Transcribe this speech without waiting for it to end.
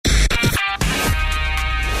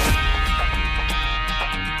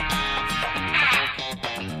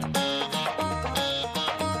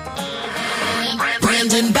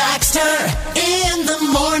Brandon Baxter in the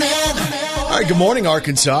morning. All right, good morning,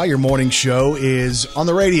 Arkansas. Your morning show is on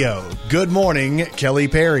the radio. Good morning, Kelly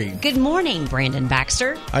Perry. Good morning, Brandon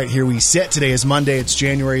Baxter. All right, here we sit. Today is Monday. It's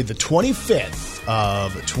January the 25th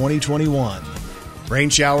of 2021.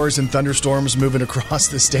 Rain showers and thunderstorms moving across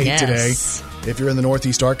the state today. If you're in the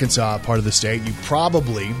northeast Arkansas part of the state, you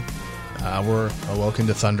probably were awoken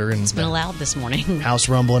to thunder and It's been loud this morning. House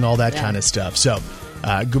rumble and all that kind of stuff. So,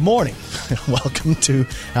 good morning. Welcome to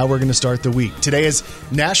how we're going to start the week. Today is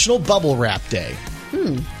National Bubble Wrap Day.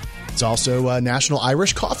 It's also National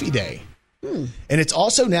Irish Coffee Day. And it's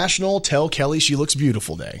also National Tell Kelly She Looks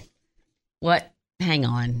Beautiful Day. What? Hang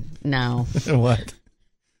on. No. What?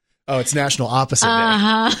 Oh, it's National Opposite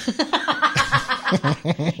Day.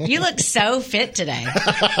 You look so fit today.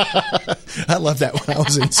 I love that when I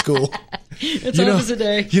was in school. It's opposite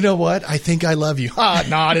day. You know what? I think I love you.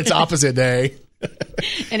 Not. It's opposite day.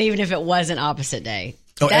 And even if it wasn't opposite day.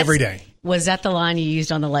 Every day. Was that the line you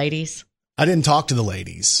used on the ladies? I didn't talk to the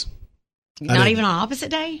ladies. Not even on opposite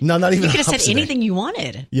day? No, not even on opposite day. You could have said anything you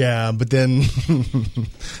wanted. Yeah, but then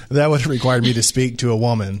that would have required me to speak to a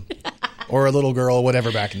woman or a little girl or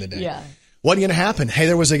whatever back in the day. Yeah. What going to happen? Hey,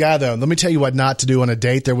 there was a guy, though. Let me tell you what not to do on a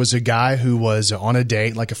date. There was a guy who was on a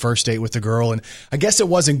date, like a first date with a girl, and I guess it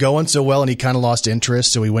wasn't going so well, and he kind of lost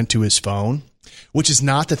interest, so he went to his phone, which is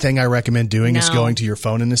not the thing I recommend doing, is going to your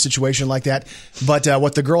phone in a situation like that. But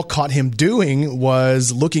what the girl caught him doing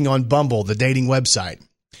was looking on Bumble, the dating website,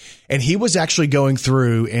 and he was actually going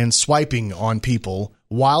through and swiping on people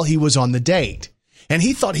while he was on the date, and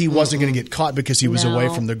he thought he wasn't going to get caught because he was away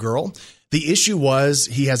from the girl. The issue was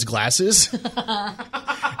he has glasses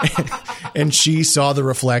and she saw the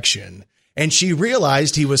reflection and she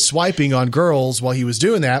realized he was swiping on girls while he was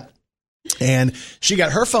doing that. And she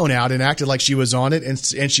got her phone out and acted like she was on it.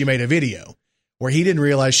 And she made a video where he didn't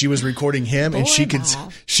realize she was recording him and she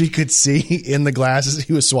could see in the glasses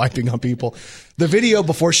he was swiping on people. The video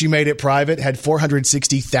before she made it private had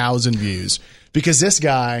 460,000 views because this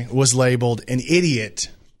guy was labeled an idiot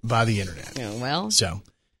by the internet. Oh, well. So.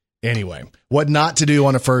 Anyway, what not to do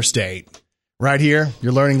on a first date. Right here,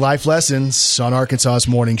 you're learning life lessons on Arkansas's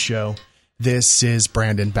Morning Show. This is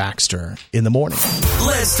Brandon Baxter in the morning.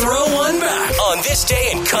 Let's throw one back on this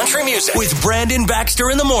day in country music with Brandon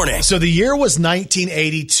Baxter in the morning. So the year was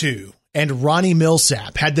 1982, and Ronnie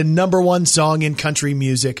Milsap had the #1 song in country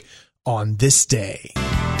music on this day.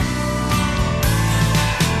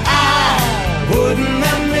 I wouldn't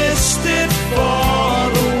have missed it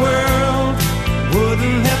for the world.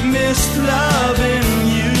 Wouldn't have missed loving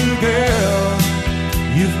you, girl.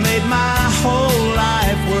 You've made my whole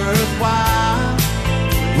life worthwhile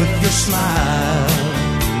with your smile.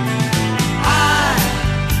 I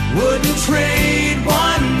wouldn't trade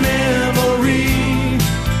one memory,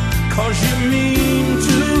 'cause you mean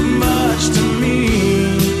too much to me.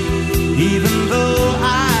 Even though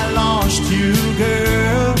I lost you,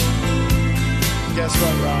 girl. Guess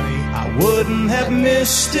what, Ronnie? I wouldn't have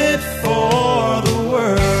missed it for the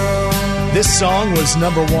world. This song was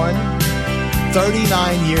 #1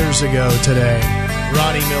 39 years ago today.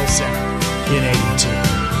 Ronnie Milsap in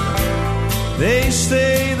 82. They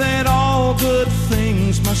say that all good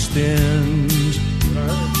things must end.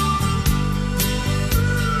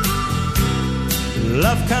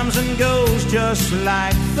 Love comes and goes just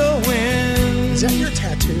like the wind. Is that your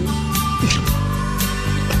tattoo?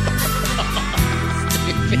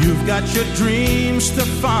 You've got your dreams to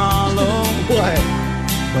follow. What?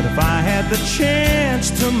 But if I had the chance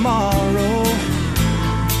tomorrow,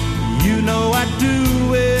 you know I'd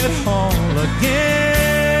do it all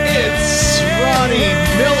again. It's Ronnie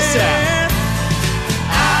Milsap.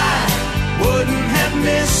 I wouldn't have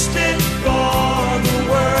missed it for the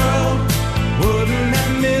world. Wouldn't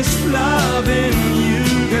have missed loving you,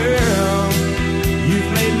 girl.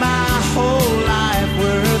 You've made my whole life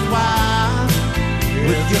worthwhile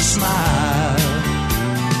with your smile.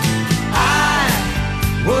 I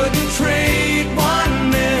wouldn't trade one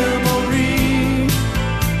memory,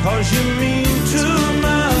 'cause you mean too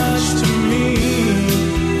much to me.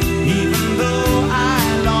 Even though I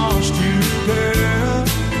lost you, girl.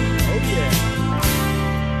 Oh yeah.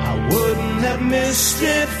 I wouldn't have missed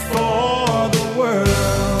it for the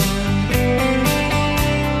world.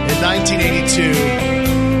 In 1982,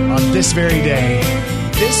 on this very day,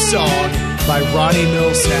 this song by Ronnie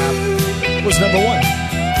Milsap was #1.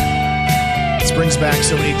 This brings back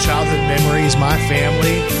so many childhood memories. My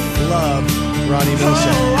family loved Ronnie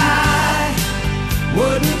Milsap. Oh, I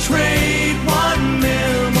wouldn't trade one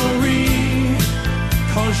memory,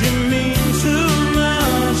 'cause you mean too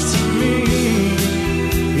much to me.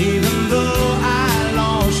 Even though I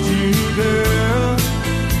lost you, girl.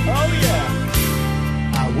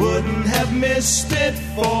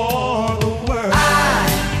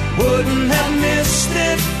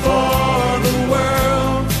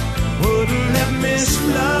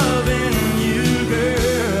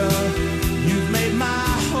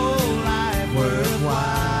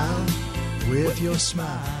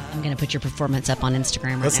 smile. I'm going to put your performance up on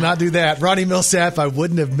Instagram right Let's now. not do that. Ronnie Milsap, I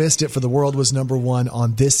wouldn't have missed it for the world was number one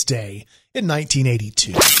on this day in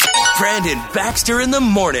 1982. Brandon Baxter in the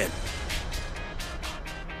morning.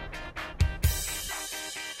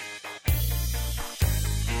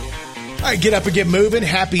 All right, get up and get moving.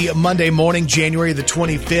 Happy Monday morning, January the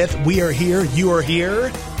 25th. We are here, you are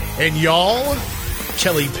here, and y'all,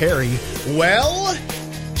 Kelly Perry, well,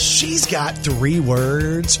 she's got 3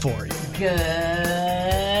 words for you.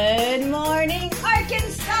 Good morning,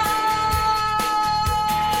 Arkansas!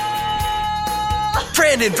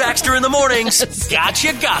 Brandon Baxter in the mornings.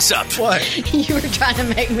 Gotcha Gossip. What? You were trying to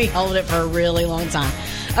make me hold it for a really long time.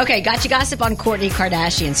 Okay, gotcha gossip on Kourtney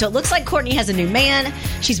Kardashian. So it looks like Kourtney has a new man.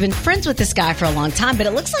 She's been friends with this guy for a long time, but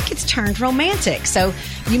it looks like it's turned romantic. So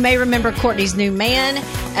you may remember Kourtney's new man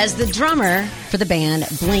as the drummer for the band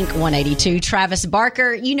Blink-182, Travis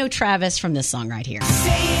Barker. You know Travis from this song right here.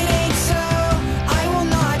 Say it ain't so, I will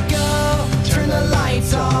not go. Turn the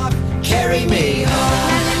lights off, carry me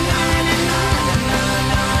home.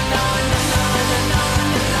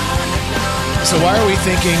 So why are we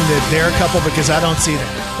thinking that they're a couple? Because I don't see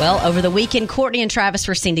that. Well, over the weekend, Kourtney and Travis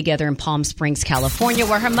were seen together in Palm Springs, California,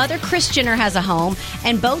 where her mother, Kris Jenner, has a home.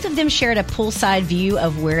 And both of them shared a poolside view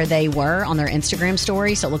of where they were on their Instagram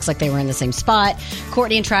story. So it looks like they were in the same spot.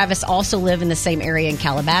 Kourtney and Travis also live in the same area in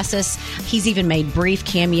Calabasas. He's even made brief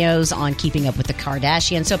cameos on Keeping Up with the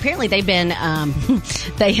Kardashians. So apparently they've been,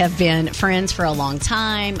 they have been friends for a long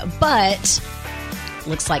time. But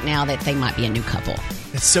looks like now that they might be a new couple.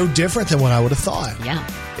 It's so different than what I would have thought. Yeah.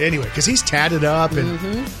 Anyway, because he's tatted up and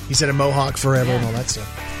he's had a mohawk forever and all that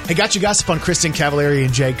stuff. Hey, got you gossip on Kristen Cavallari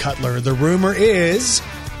and Jay Cutler. The rumor is,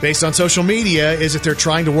 based on social media, is that they're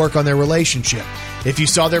trying to work on their relationship. If you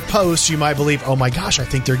saw their posts, you might believe, oh my gosh, I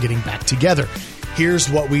think they're getting back together. Here's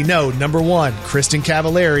what we know. Number one, Kristen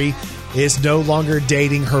Cavallari is no longer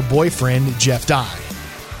dating her boyfriend, Jeff Dye.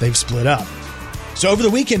 They've split up. So over the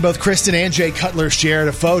weekend, both Kristen and Jay Cutler shared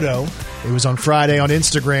a photo. It was on Friday on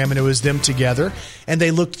Instagram, and it was them together. And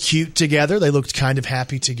they looked cute together. They looked kind of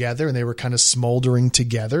happy together, and they were kind of smoldering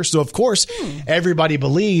together. So, of course, everybody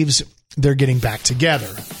believes they're getting back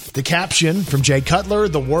together. The caption from Jay Cutler,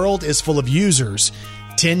 "The world is full of users.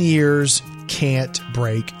 10 years can't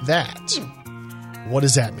break that." What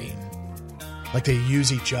does that mean? Like they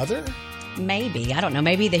use each other? Maybe. I don't know.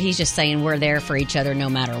 Maybe that he's just saying we're there for each other no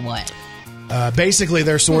matter what. Basically,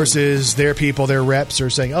 their sources, their people, their reps are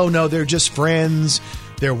saying, oh, no, they're just friends.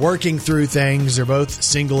 They're working through things. They're both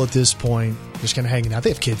single at this point. Just kind of hanging out. They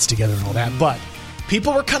have kids together and all that. But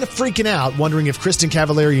people were kind of freaking out, wondering if Kristen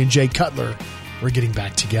Cavallari and Jay Cutler were getting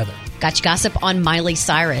back together. Gotcha gossip on Miley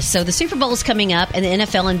Cyrus. So the Super Bowl is coming up, and the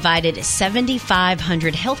NFL invited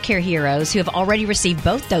 7,500 healthcare heroes who have already received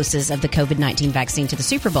both doses of the COVID-19 vaccine to the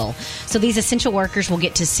Super Bowl. So these essential workers will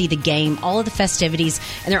get to see the game, all of the festivities,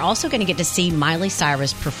 and they're also going to get to see Miley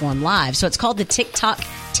Cyrus perform live. So it's called the TikTok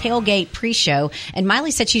Tailgate Pre-Show, and Miley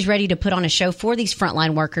said she's ready to put on a show for these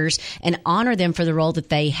frontline workers and honor them for the role that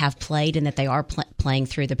they have played and that they are playing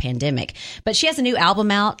through the pandemic. But she has a new album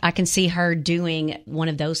out. I can see her doing one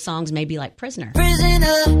of those songs, maybe like Prisoner.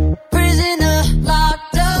 Prisoner, prisoner,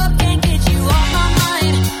 locked up, can't get you off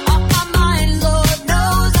my mind, Lord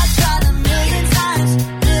knows I tried a million times,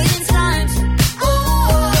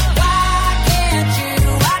 oh, why can't you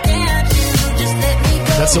just let me go?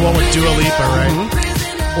 That's the one with Dua Lipa, right?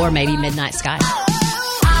 Prisoner, Or maybe Midnight Sky. I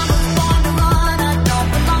was born to run, I don't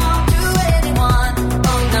belong to anyone,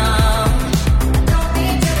 oh no, don't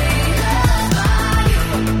need to be loved by you,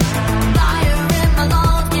 fire in my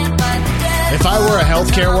lungs, can't fight the dead. If I were a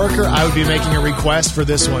healthcare worker, I would be making a request for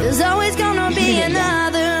this one. There's always gonna be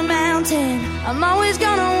another mountain. I'm always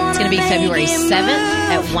gonna want It's going to be February 7th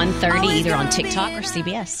at 1:30, either on TikTok or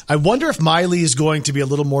CBS. I wonder if Miley is going to be a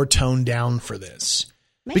little more toned down for this.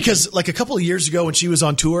 Maybe. Because like a couple of years ago when she was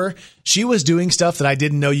on tour, she was doing stuff that I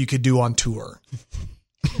didn't know you could do on tour.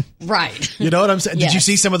 Right. You know what I'm saying? Did you Yes.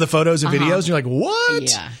 see some of the photos and videos? You're like, what?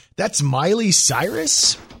 Yeah. That's Miley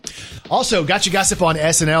Cyrus? Also, Gotcha Gossip on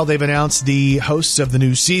SNL. They've announced the hosts of the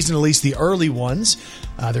new season, at least the early ones.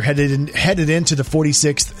 They're headed into the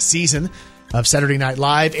 46th season of Saturday Night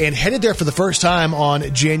Live and headed there for the first time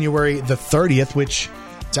on January the 30th, which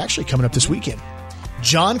is actually coming up this weekend.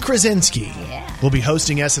 John Krasinski will be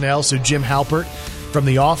hosting SNL, so Jim Halpert from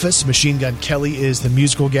The Office, Machine Gun Kelly is the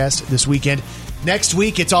musical guest this weekend. Next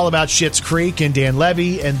week, it's all about Schitt's Creek and Dan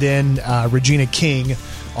Levy, and then Regina King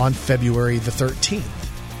on February the 13th.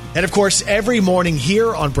 And, of course, every morning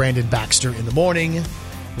here on Brandon Baxter in the Morning,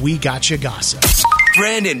 we Gotcha Gossip.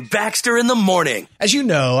 Brandon Baxter in the morning. As you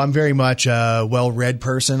know, I'm very much a well-read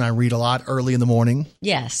person. I read a lot early in the morning.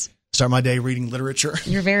 Yes. Start my day reading literature.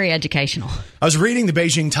 You're very educational. I was reading the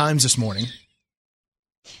Beijing Times this morning.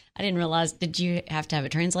 I didn't realize. Did you have to have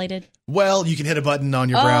it translated? Well, you can hit a button on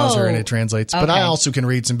your browser and it translates. But I Okay. also can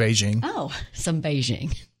read some Beijing. Oh, some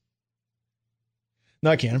Beijing. No,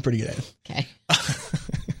 I can. I'm pretty good at it. Okay.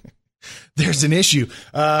 There's an issue.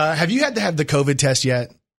 Have you had to have the COVID test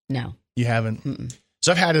yet? No. You haven't?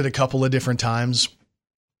 So I've had it a couple of different times,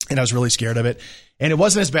 and I was really scared of it. And it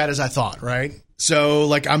wasn't as bad as I thought, right? So,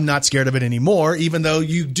 like, I'm not scared of it anymore, even though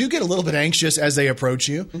you do get a little bit anxious as they approach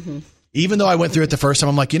you. Even though I went through it the first time,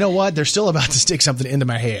 I'm like, you know what? They're still about to stick something into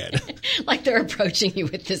my head. Like they're approaching you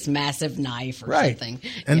with this massive knife or Right. something.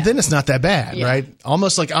 And Yeah. then it's not that bad, Yeah. right? I'm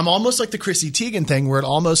almost like the Chrissy Teigen thing where it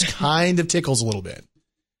almost kind of tickles a little bit,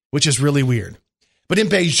 which is really weird. But in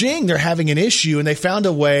Beijing, they're having an issue, and they found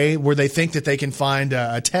a way where they think that they can find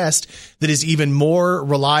a test that is even more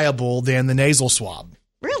reliable than the nasal swab.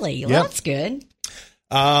 Really? Well, Yep. that's good.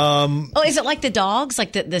 Um, Oh, is it like the dogs,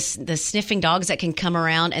 like the sniffing dogs that can come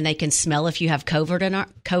around and they can smell if you have COVID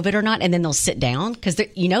or not, and then they'll sit down because they're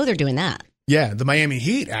doing that. yeah, the Miami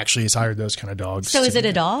Heat actually has hired those kind of dogs. So is to it do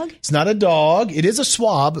a that. dog? It's not a dog. It is a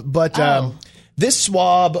swab, but Oh. this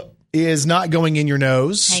swab is not going in your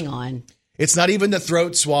nose. Hang on. It's not even the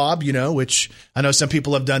throat swab, which I know some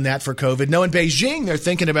people have done that for COVID. No, in Beijing, they're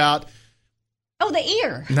thinking about Oh, the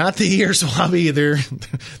ear. not the ear swab either.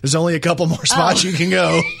 There's only a couple more spots you can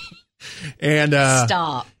go. And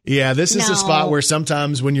Stop. yeah, this is No. a spot where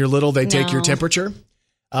sometimes when you're little, they take your No. temperature.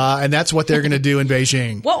 And that's what they're going to do in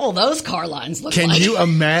Beijing. What will those car lines look Can like? you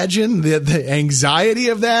imagine the anxiety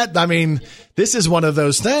of that? I mean, this is one of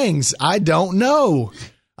those things. I don't know.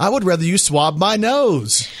 I would rather you swab my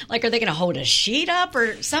nose. Like, are they going to hold a sheet up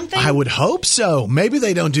or something? I would hope so. Maybe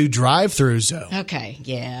they don't do drive-throughs, though. Okay,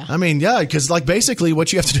 yeah. I mean, yeah, because like basically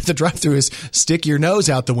what you have to do at the drive-through is stick your nose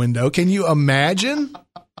out the window. Can you imagine?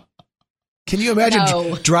 Can you imagine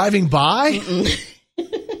No. driving by?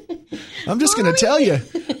 I'm just going to tell you,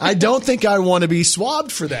 I don't think I want to be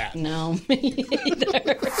swabbed for that. No, me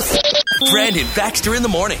either. Brandon Baxter in the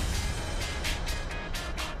morning.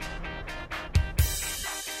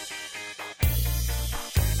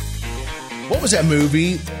 What was that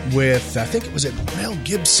movie with, I think it was Mel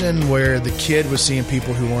Gibson, where the kid was seeing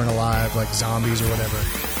people who weren't alive, like zombies or whatever?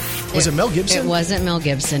 Was it Mel Gibson? It wasn't Mel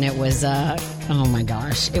Gibson. It was, oh my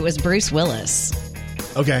gosh. It was Bruce Willis.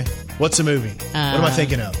 Okay. What's the movie? What am I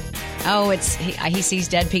thinking of? Oh, it's he sees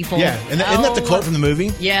dead people. Yeah. And isn't that the quote from the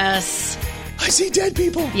movie? Yes. I see dead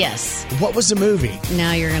people. Yes. What was the movie?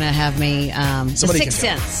 Now you're going to have me. Somebody The Sixth can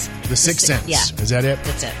tell. Sense. The Sixth Sense. Yeah. Is that it?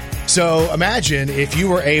 That's it. So imagine if you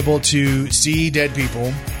were able to see dead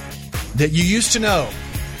people that you used to know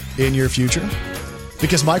in your future,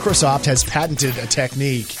 because Microsoft has patented a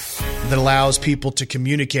technique that allows people to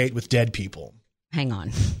communicate with dead people. Hang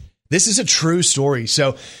on. This is a true story.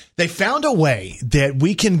 So they found a way that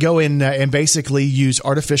we can go in and basically use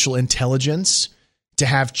artificial intelligence to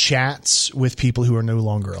have chats with people who are no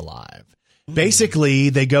longer alive. Basically,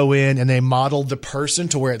 they go in and they model the person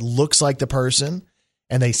to where it looks like the person,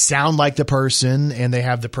 and they sound like the person, and they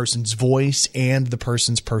have the person's voice and the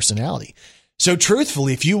person's personality. So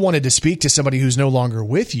truthfully, if you wanted to speak to somebody who's no longer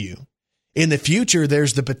with you, in the future,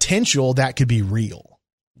 there's the potential that could be real.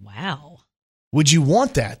 Wow. Would you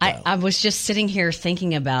want that, though? I was just sitting here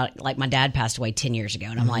thinking about, like, my dad passed away 10 years ago,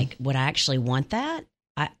 and I'm like, would I actually want that?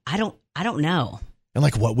 I don't know. And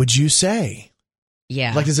like, what would you say?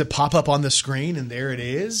 Yeah. Like, does it pop up on the screen and there it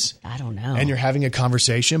is? I don't know. And you're having a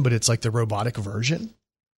conversation, but it's like the robotic version?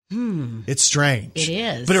 It's strange. It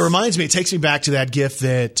is. But it reminds me, it takes me back to that gift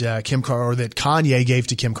that that Kanye gave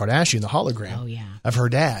to Kim Kardashian, the hologram Oh, yeah. of her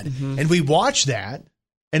dad. And we watched that,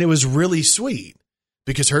 and it was really sweet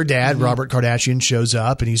because her dad, Robert Kardashian, shows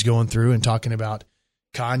up and he's going through and talking about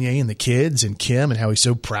Kanye and the kids and Kim and how he's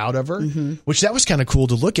so proud of her, which that was kind of cool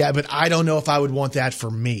to look at, but I don't know if I would want that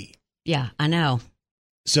for me. Yeah, I know.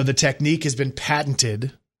 So the technique has been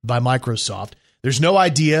patented by Microsoft. There's no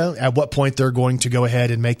idea at what point they're going to go ahead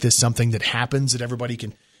and make this something that happens that everybody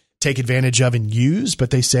can take advantage of and use, but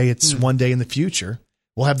they say it's one day in the future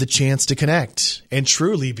we'll have the chance to connect and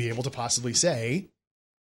truly be able to possibly say,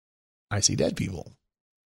 I see dead people.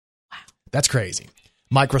 Wow. That's crazy.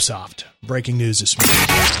 Microsoft, breaking news this morning.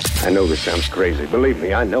 I know this sounds crazy. Believe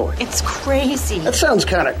me, I know it. It's crazy. That sounds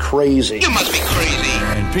kind of crazy.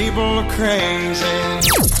 And people are crazy.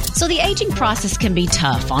 So the aging process can be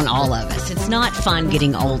tough on all of us. It's not fun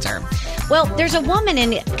getting older. Well, there's a woman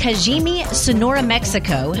in Cajeme, Sonora,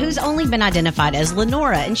 Mexico, who's only been identified as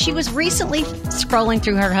Lenora, and she was recently scrolling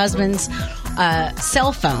through her husband's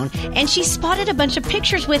cell phone, and she spotted a bunch of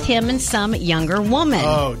pictures with him and some younger woman.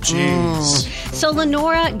 Oh, jeez. So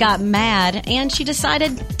Lenora got mad, and she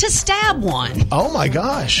decided to stab one. Oh, my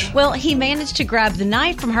gosh. Well, he managed to grab the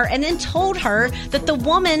knife from her and then told her that the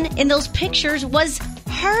woman in those pictures was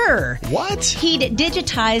her. What? He'd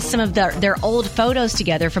digitized some of their old photos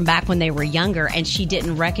together from back when they were younger, and she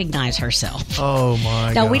didn't recognize herself. Oh,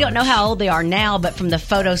 my Now, gosh. we don't know how old they are now, but from the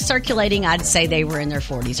photos circulating, I'd say they were in their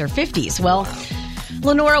 40s or 50s. Well,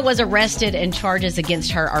 Lenora was arrested and charges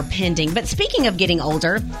against her are pending. But speaking of getting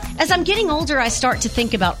older, as I'm getting older, I start to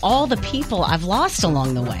think about all the people I've lost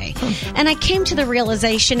along the way. And I came to the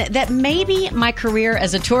realization that maybe my career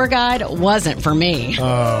as a tour guide wasn't for me.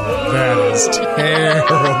 Oh, that is terrible.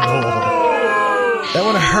 That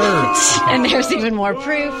one hurts. And there's even more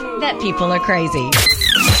proof that people are crazy.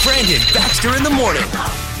 Brandon Baxter in the morning.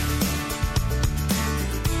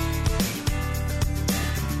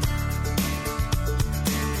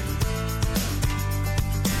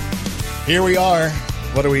 Here we are.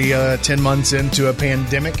 What are we, 10 months into a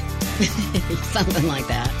pandemic? Something like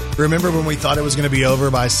that. Remember when we thought it was going to be over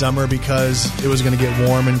by summer because it was going to get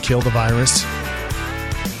warm and kill the virus?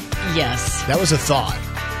 Yes. That was a thought.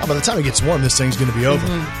 Oh, by the time it gets warm, this thing's going to be over.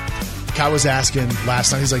 Kai was asking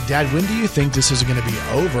last night, he's like, Dad, when do you think this is going to be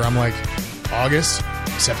over? I'm like, August,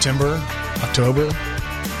 September, October.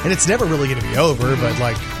 And it's never really going to be over, but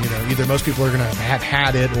like, you know, either most people are going to have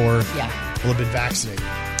had it or will have been vaccinated.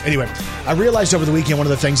 Anyway, I realized over the weekend one of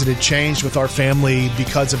the things that had changed with our family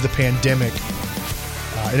because of the pandemic,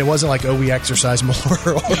 and it wasn't like, oh, we exercise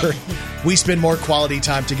more or we spend more quality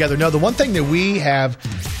time together. No, the one thing that we have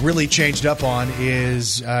really changed up on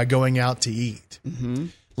is going out to eat. Mm-hmm.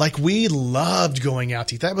 Like, we loved going out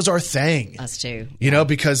to eat. That was our thing. Us too. You know,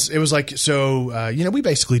 because it was like, so, you know, we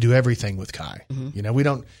basically do everything with Kai. Mm-hmm. You know, we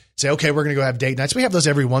don't say, okay, we're going to go have date nights. We have those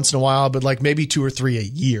every once in a while, but like maybe 2 or 3 a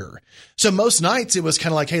year. So most nights it was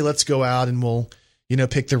kind of like, hey, let's go out and we'll, you know,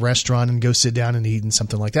 pick the restaurant and go sit down and eat and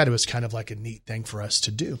something like that. It was kind of like a neat thing for us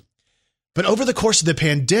to do. But over the course of the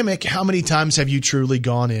pandemic, how many times have you truly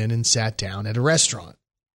gone in and sat down at a restaurant?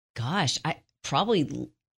 Gosh, I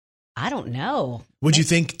don't know. Would you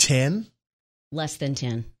think 10? Less than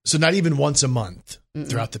 10. So not even once a month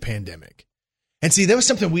throughout the pandemic. And see, that was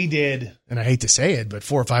something we did, and I hate to say it, but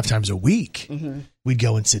 4 or 5 times a week, we'd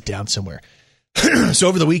go and sit down somewhere. So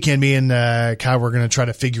over the weekend, me and Kai were going to try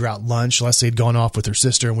to figure out lunch. Leslie had gone off with her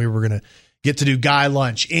sister, and we were going to get to do Guy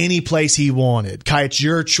lunch any place he wanted. Kai, it's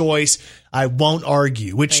your choice. I won't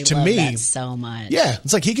argue, which They to love me, that so much. yeah,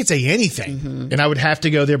 it's like he could say anything, and I would have to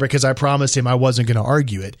go there because I promised him I wasn't going to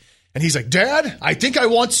argue it. And he's like, Dad, I think I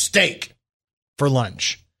want steak for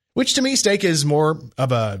lunch, which to me, steak is more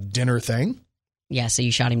of a dinner thing. Yeah, so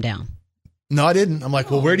you shot him down. No, I didn't. I'm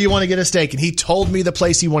like, well, where do you want to get a steak? And he told me the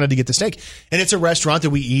place he wanted to get the steak. And it's a restaurant that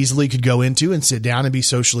we easily could go into and sit down and be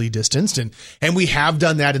socially distanced. And we have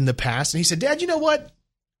done that in the past. And he said, Dad, you know what?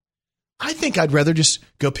 I think I'd rather just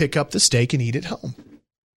go pick up the steak and eat at home.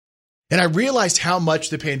 And I realized how much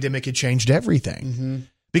the pandemic had changed everything.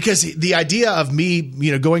 Because the idea of me,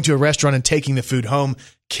 you know, going to a restaurant and taking the food home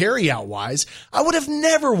carry out wise, I would have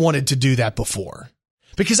never wanted to do that before.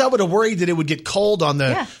 Because I would have worried that it would get cold on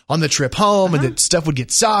the trip home and that stuff would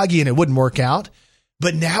get soggy and it wouldn't work out.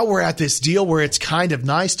 But now we're at this deal where it's kind of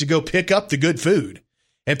nice to go pick up the good food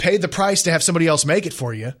and pay the price to have somebody else make it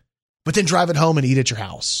for you, but then drive it home and eat at your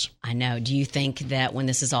house. I know. Do you think that when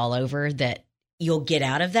this is all over that you'll get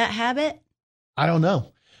out of that habit? I don't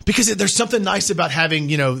know. Because there's something nice about having,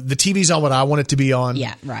 you know, the TV's on what I want it to be on.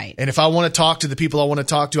 Yeah, right. And if I want to talk to the people I want to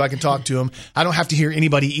talk to, I can talk to them. I don't have to hear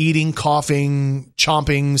anybody eating, coughing,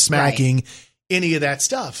 chomping, smacking, any of that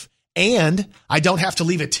stuff. And I don't have to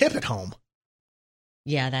leave a tip at home.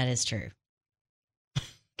 Yeah, that is true.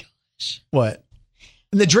 What?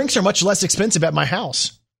 And the drinks are much less expensive at my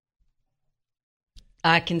house.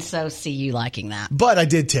 I can so see you liking that. But I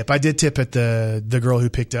did tip. I did tip at the girl who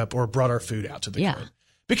picked up or brought our food out to the crib.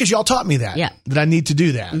 Because y'all taught me that. Yeah. That I need to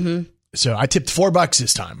do that. So I tipped $4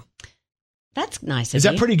 this time. That's nice. Is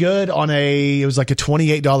that pretty good on it was like a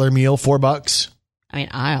 $28 meal, $4? I mean,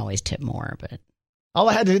 I always tip more, but. All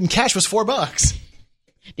I had in cash was $4.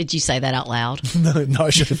 Did you say that out loud? No,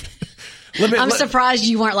 I should have. I'm surprised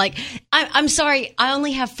you weren't like, I'm sorry, I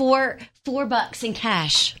only have $4 in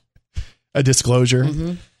cash. A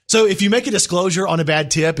disclosure. So if you make a disclosure on a bad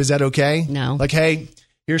tip, is that okay? No. Like, hey,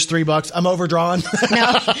 here's $3. I'm overdrawn.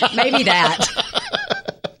 No, maybe that.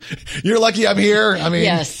 You're lucky I'm here. I mean,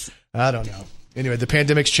 yes. I don't know. Anyway, the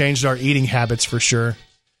pandemic's changed our eating habits for sure.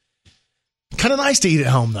 Kind of nice to eat at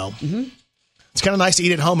home, though. It's kind of nice to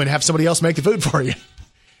eat at home and have somebody else make the food for you.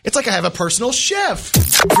 It's like I have a personal chef.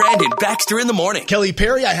 Brandon Baxter in the morning. Kelly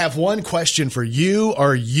Perry, I have one question for you.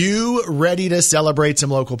 Are you ready to celebrate some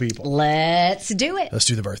local people? Let's do it. Let's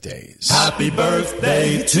do the birthdays. Happy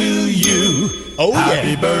birthday to you. Oh, Happy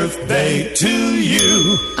yeah. birthday to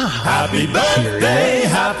you. Happy birthday,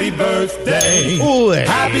 happy birthday. Ooh,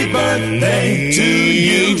 Happy birthday to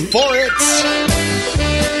you. For it.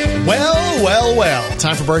 Well.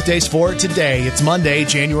 Time for birthdays for today. It's Monday,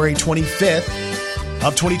 January 25th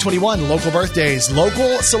of 2021. Local birthdays,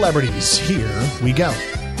 local celebrities. Here we go.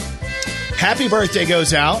 Happy birthday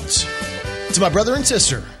goes out to my brother and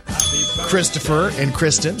sister, Christopher and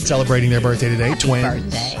Kristen, celebrating their birthday today.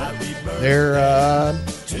 Twins. Birthday. They're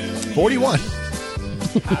 41.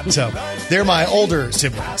 So they're my older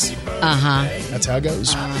siblings. That's how it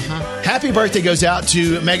goes. Happy birthday goes out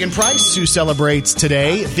to Megan Price, who celebrates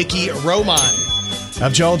today. Vicky Romine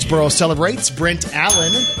of Jonesboro celebrates. Brent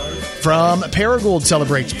Allen from Paragould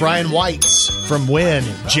celebrates. Brian White from Wynn.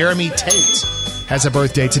 Jeremy Tate has a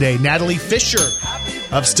birthday today. Natalie Fisher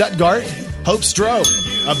of Stuttgart. Hope Stroh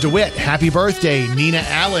of DeWitt. Happy birthday. Nina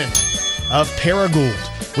Allen of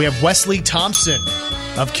Paragould. We have Wesley Thompson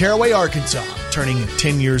of Caraway, Arkansas, turning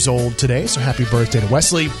 10 years old today. So happy birthday to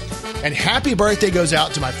Wesley. And happy birthday goes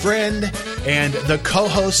out to my friend and the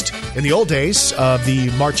co-host in the old days of the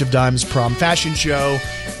March of Dimes prom fashion show,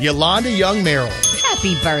 Yolanda Young Merrill.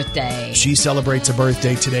 Happy birthday. She celebrates a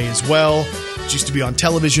birthday today as well. She used to be on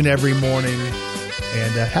television every morning.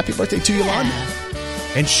 And happy birthday to Yolanda.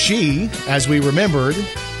 And she, as we remembered,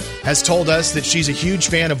 has told us that she's a huge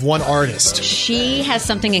fan of one artist. She has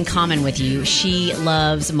something in common with you. She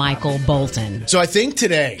loves Michael Bolton. So I think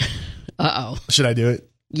today... Uh-oh. Should I do it?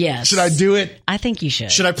 Yes. Should I do it? I think you should.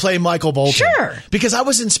 Should I play Michael Bolton? Sure. Because I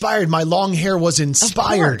was inspired. My long hair was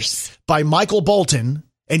inspired by Michael Bolton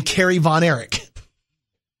and Carrie Von Erich.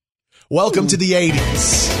 Welcome to the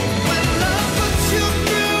 80s.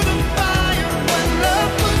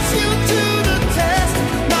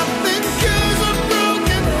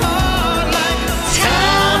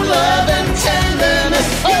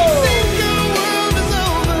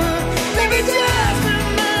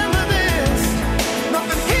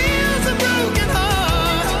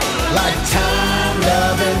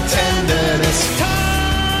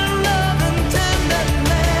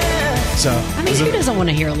 So, I mean, who doesn't want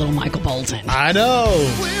to hear a little Michael Bolton? I know.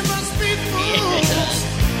 We must be fools.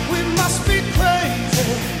 We must be crazy.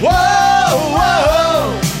 Whoa,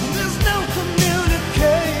 whoa, There's no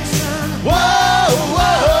communication. whoa,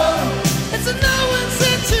 whoa. It's a no-win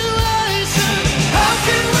situation. How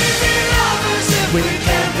can we be lovers if we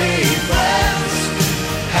can't be friends?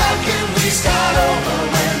 How can we start over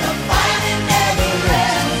when the fighting never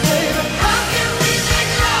ends? Baby, how can we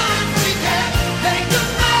make love if we can't make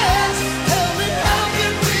amends? Tell me, how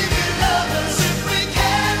can we be lovers if we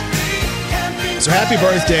can't be? So happy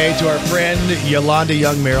birthday to our friend Yolanda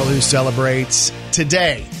Young Merrill, who celebrates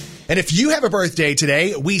today. And if you have a birthday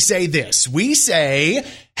today, we say this. We say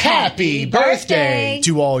happy birthday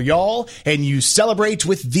to all y'all, and you celebrate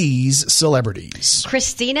with these celebrities.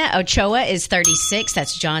 Christina Ochoa is 36.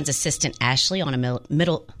 That's John's assistant Ashley on A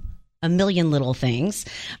Million Little Things.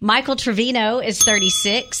 Michael Trevino is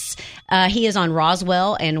 36. He is on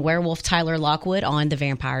Roswell and Werewolf Tyler Lockwood on The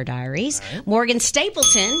Vampire Diaries. Right. Morgan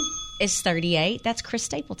Stapleton is 38. That's Chris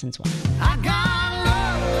Stapleton's wife.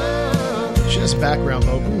 She has background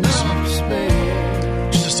vocals.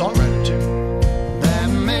 She's a songwriter, too.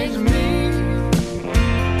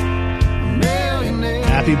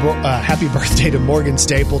 Happy birthday to Morgan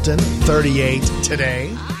Stapleton, 38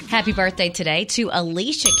 today. Happy birthday today to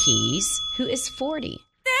Alicia Keys, who is 40.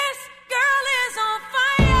 This girl is on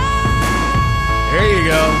fire. There you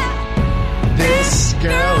go. This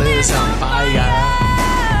girl is on fire.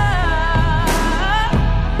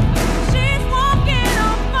 She's walking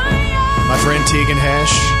on fire. My friend Tegan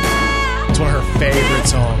Hesh, it's one of her favorite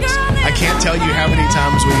songs. I can't tell you how many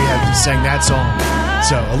times we have sang that song.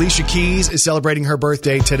 So Alicia Keys is celebrating her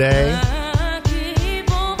birthday today. I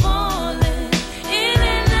keep on falling in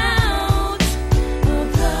and out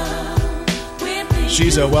of love with you.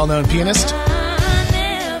 She's a well-known pianist. I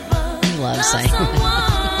never He loves saying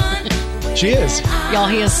someone She is. Y'all,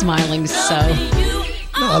 he is smiling so.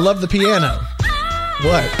 No, I love the piano.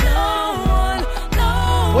 What?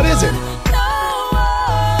 What is it?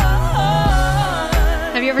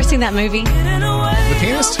 Have you ever seen that movie? The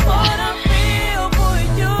pianist?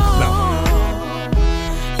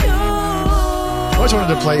 always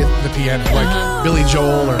wanted to play the piano, like Billy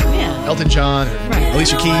Joel or Elton John or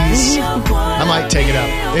Alicia Keys. I might take it up.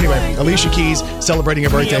 Anyway, Alicia Keys celebrating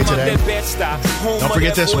her birthday today. Don't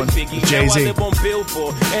forget this one, Jay-Z.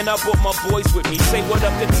 And I brought my boys with me. Say what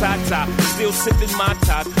up to Tata. Still sipping my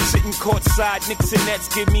top. Sitting courtside. Knicks and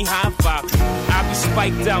Nets give me high five. I be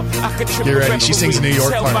spiked out. I could trip. Get ready. She sings New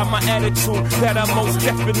York Tell part. by my attitude that I most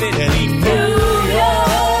definitely New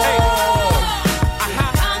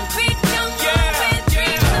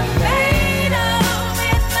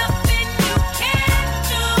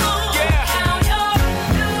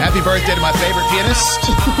Happy birthday to my favorite pianist,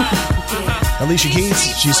 Alicia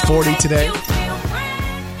Keys. She's 40 today.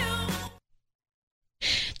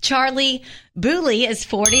 Charlie Booley is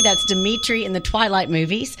 40. That's Dimitri in the Twilight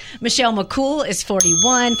movies. Michelle McCool is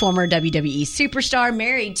 41, former WWE superstar,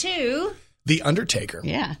 married to The Undertaker.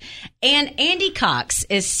 Yeah. And Andy Cox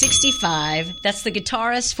is 65. That's the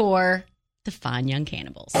guitarist for the Fine Young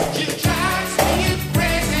Cannibals. I'm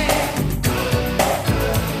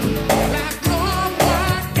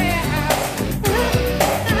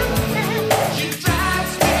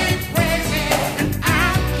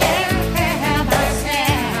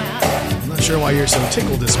not sure why you're so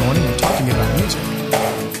tickled this morning. I'm talking about music.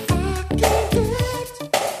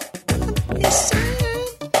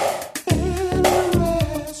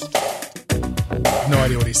 No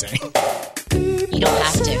idea what he's saying. You don't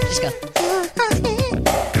have to. Just go.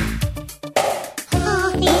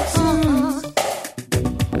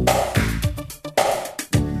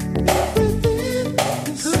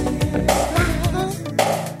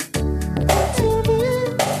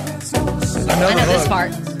 I know this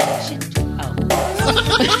part. Shit. Oh.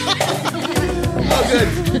 Oh, good.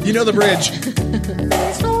 You know the bridge.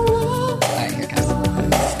 All right, here it goes.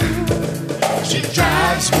 She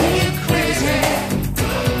drives me crazy.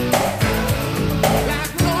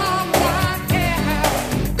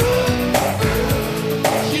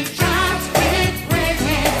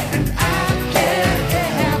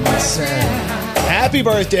 Happy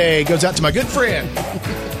birthday goes out to my good friend,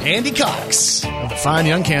 Andy Cox of the Fine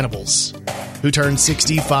Young Cannibals, who turned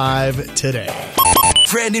 65 today.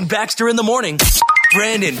 Brandon Baxter in the morning.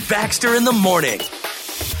 Brandon Baxter in the morning.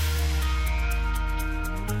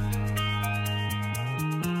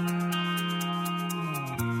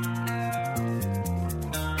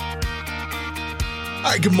 All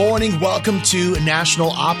right, good morning. Welcome to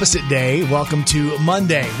National Opposite Day. Welcome to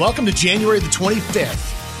Monday. Welcome to January the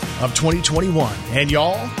 25th of 2021. And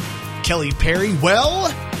y'all, Kelly Perry,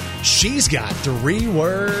 well, she's got 3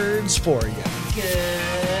 words for you.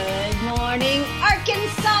 Good morning,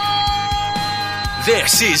 Arkansas.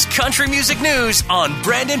 This is Country Music News on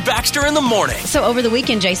Brandon Baxter in the morning. So over the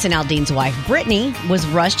weekend, Jason Aldean's wife, Brittany, was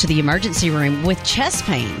rushed to the emergency room with chest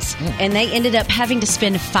pains. And they ended up having to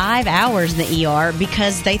spend 5 hours in the ER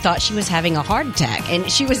because they thought she was having a heart attack.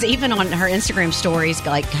 And she was even on her Instagram stories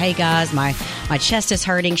like, hey, guys, my chest is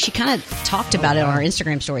hurting. She kind of talked about it on her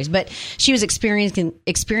Instagram stories. But she was experiencing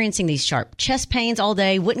these sharp chest pains all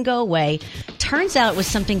day, wouldn't go away. Turns out it was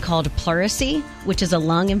something called pleurisy, which is a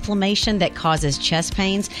lung inflammation that causes chest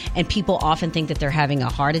pains, and people often think that they're having a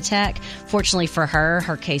heart attack. Fortunately for her,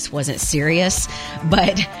 her case wasn't serious,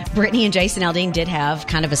 but Brittany and Jason Aldean did have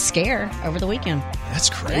kind of a scare over the weekend. That's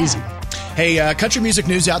crazy. Hey, country music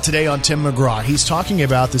news out today on Tim McGraw. He's talking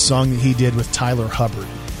about the song that he did with Tyler Hubbard.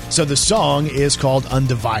 So the song is called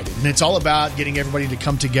Undivided, and it's all about getting everybody to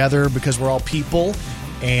come together because we're all people.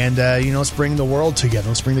 And, let's bring the world together.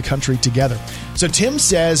 Let's bring the country together. So Tim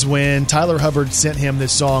says when Tyler Hubbard sent him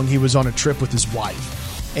this song, he was on a trip with his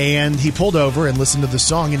wife. And he pulled over and listened to the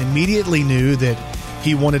song and immediately knew that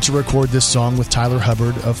he wanted to record this song with Tyler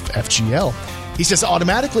Hubbard of FGL. He says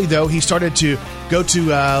automatically, though, he started to go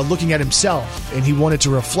to looking at himself, and he wanted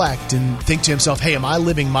to reflect and think to himself, hey, am I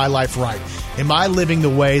living my life right? Am I living the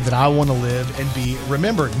way that I want to live and be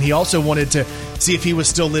remembered? And he also wanted to see if he was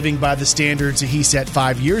still living by the standards that he set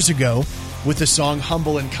 5 years ago with the song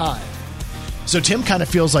Humble and Kind. So Tim kind of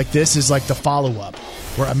feels like this is like the follow-up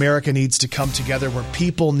where America needs to come together, where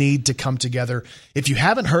people need to come together. If you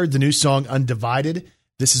haven't heard the new song Undivided,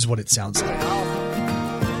 this is what it sounds like.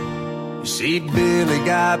 You see, Billy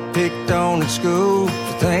got picked on at school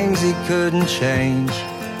for things he couldn't change.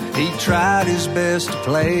 He tried his best to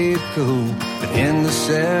play it cool, but in the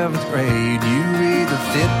 7th grade, you either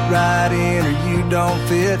fit right in or you don't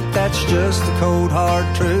fit. That's just the cold, hard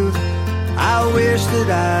truth. I wish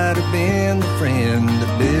that I'd have been the friend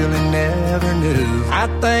that Billy never knew. I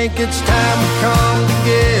think it's time to come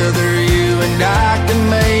together, you and I can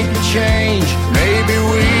make a change. Maybe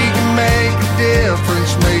we can make a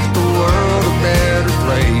difference, make the world a better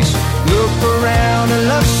place. Look around and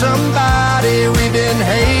love somebody we've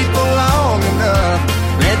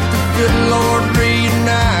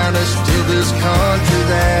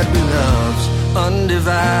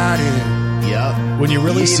undivided. Yeah. When you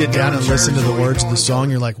really sit down and listen to the words of the song,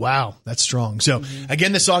 you're like, wow, that's strong. So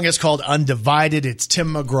again, the song is called Undivided. It's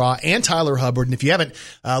Tim McGraw and Tyler Hubbard. And if you haven't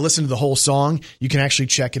listened to the whole song, you can actually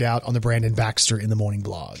check it out on the Brandon Baxter in the Morning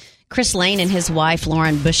blog. Chris Lane and his wife,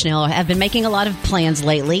 Lauren Bushnell, have been making a lot of plans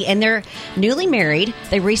lately, and they're newly married.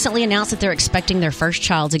 They recently announced that they're expecting their first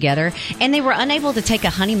child together, and they were unable to take a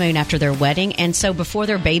honeymoon after their wedding, and so before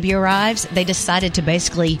their baby arrives, they decided to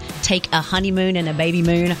basically take a honeymoon and a baby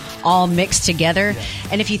moon all mixed together. Yeah.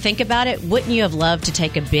 And if you think about it, wouldn't you have loved to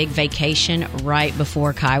take a big vacation right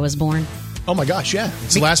before Kai was born? Oh my gosh, yeah.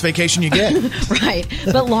 It's the last vacation you get. Right.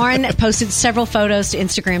 But Lauren posted several photos to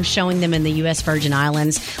Instagram showing them in the U.S. Virgin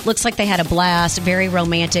Islands. Looks like they had a blast, very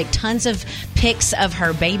romantic, tons of pics of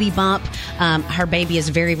her baby bump. Her baby is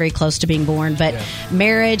very, very close to being born. But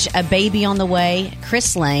marriage, a baby on the way.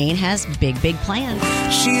 Chris Lane has big, big plans.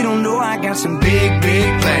 She don't know I got some big,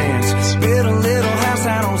 big plans. Build a little house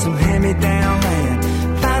out on some hand-me-down land.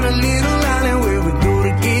 Find a little island where we go to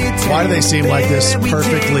get Why do they seem like this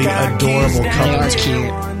perfectly adorable couple? They are cute.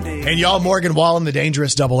 And y'all, Morgan Wallen, the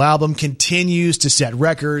Dangerous Double album, continues to set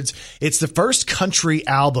records. It's the first country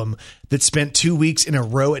album that spent 2 weeks in a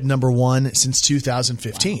row at number one since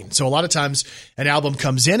 2015. Wow. So a lot of times an album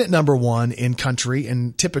comes in at number one in country,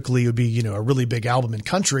 and typically it would be, you know, a really big album in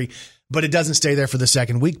country, but it doesn't stay there for the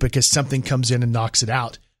second week because something comes in and knocks it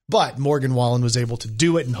out. But Morgan Wallen was able to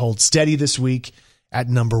do it and hold steady this week at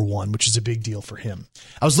number one, which is a big deal for him.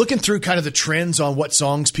 I was looking through kind of the trends on what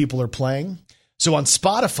songs people are playing. So on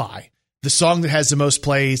Spotify, the song that has the most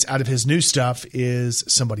plays out of his new stuff is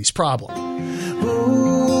Somebody's Problem.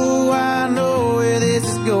 Ooh, I know where this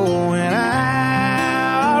is going.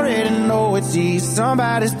 I already know it's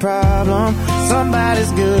somebody's problem,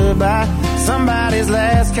 somebody's goodbye, somebody's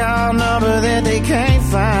last call number that they can't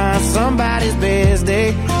find, somebody's best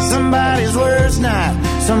day, somebody's worst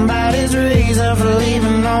night, somebody's reason for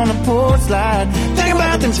leaving on the porch light. Think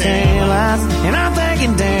about them tan lines, and I'm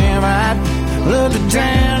thinking, damn, I'd love to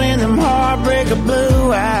drown in them heartbreaker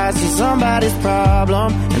blue eyes. See somebody's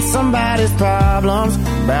problem, and somebody's problem's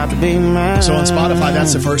about to be mine. So on Spotify,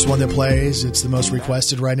 that's the first one that plays. It's the most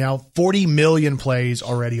requested right now. 40 million plays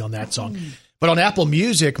already on that song. But on Apple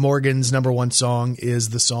Music, Morgan's number one song is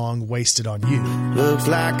the song Wasted on You. Looks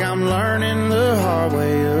like I'm learning the hard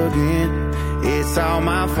way again. It's all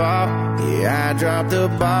my fault. Yeah, I dropped the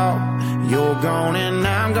ball. You're gone and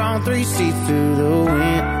I'm gone 3 seats to the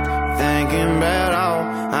wind. Thinking about all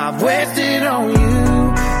I've wasted on you.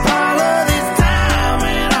 All of this time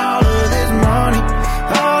and all of this money.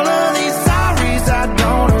 All of these sorries I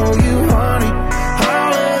don't owe you, honey.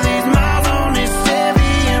 All of these miles on this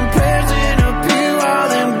Chevy and prayers in a pew. All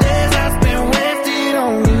them days I spent wasted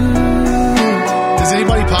on you. Does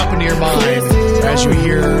anybody pop into your mind as you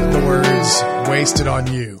hear the words Wasted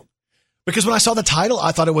on You? Because when I saw the title,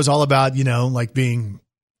 I thought it was all about, you know, like being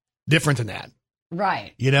different than that.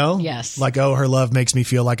 Right. You know? Yes. Like, oh, her love makes me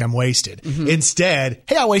feel like I'm wasted. Mm-hmm. Instead,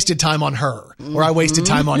 hey, I wasted time on her, or I wasted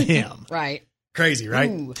time on him. Right. Crazy, right?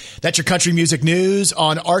 Ooh. That's your country music news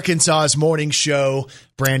on Arkansas's morning show.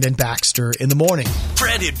 Brandon Baxter in the morning.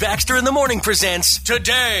 Brandon Baxter in the morning presents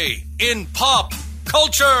Today in Pop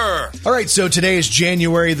Culture. All right, so today is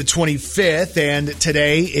January the 25th, and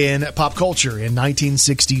today in pop culture in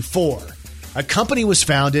 1964, a company was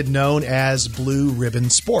founded known as Blue Ribbon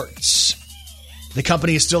Sports. The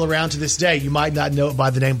company is still around to this day. You might not know it by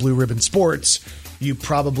the name Blue Ribbon Sports. You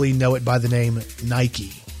probably know it by the name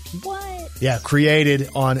Nike. What? Yeah, created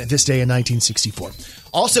on this day in 1964.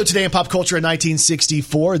 Also today in pop culture in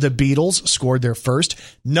 1964, the Beatles scored their first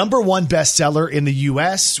number one bestseller in the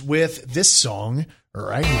U.S. with this song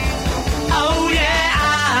right here. Oh yeah,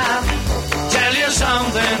 I'll tell you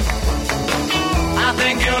something I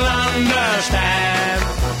think you'll understand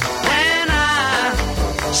when I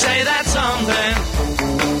say that something.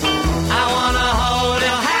 I want to hold your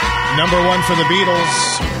hand. Number one for the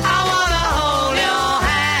Beatles. I want to hold your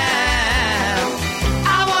hand.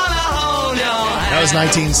 I want to hold your hand. That was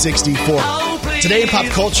 1964. Today in pop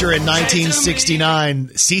culture in 1969,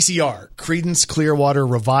 CCR, Creedence Clearwater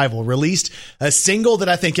Revival, released a single that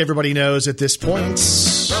I think everybody knows at this point.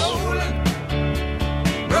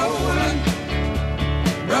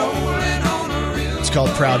 It's called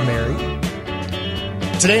Proud Mary.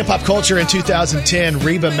 Today in pop culture in 2010,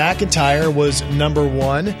 Reba McEntire was number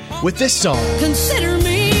one with this song. Consider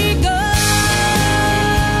me good.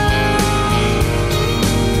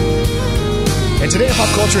 And today in pop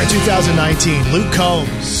culture in 2019, Luke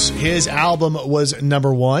Combs, his album was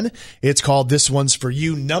number one. It's called This One's For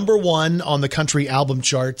You, number one on the country album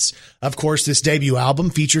charts. Of course, this debut album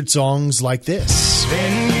featured songs like this.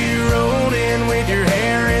 Then you rolled in with your head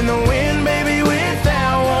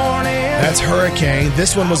That's Hurricane.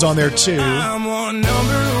 This one was on there too. I'm one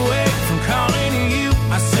number away from calling you.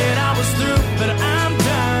 I said I was through, but I'm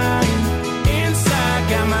dying inside.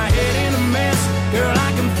 Got my head in a mess. Girl,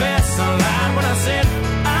 I confess I lied when I said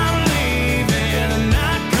I'm leaving and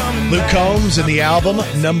not coming Luke back. Combs and the album,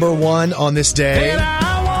 number one on this day. And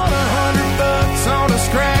I want $100 on a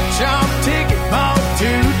scratch-off ticket. Bought 2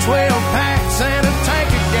 12-packs and a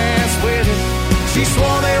tank of gas with it. She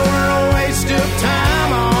swore they were a waste of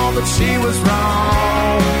time, all, but she was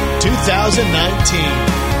wrong. 2019.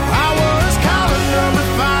 I was calling number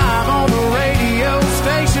 5 on the radio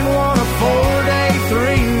station. Won a 4-day,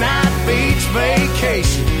 3-night beach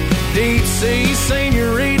vacation. Deep sea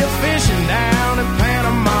senorita fishing down in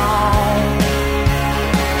Panama.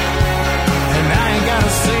 And I ain't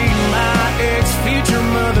gotta see my ex-future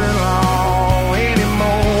mother-in-law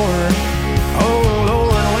anymore. Oh,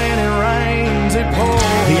 Lord, when it rains, it pours.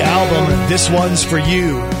 The album, This One's For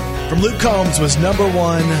You, from Luke Combs was number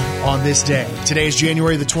one on this day. Today is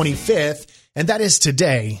January the 25th, and that is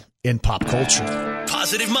Today in Pop Culture.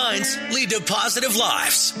 Positive minds lead to positive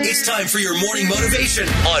lives. It's time for your morning motivation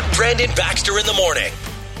on Brandon Baxter in the morning.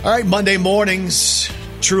 All right, Monday mornings,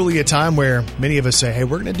 truly a time where many of us say, hey,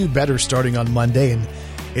 we're going to do better starting on Monday, and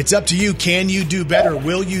it's up to you. Can you do better?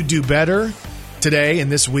 Will you do better? Today and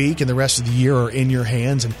this week and the rest of the year are in your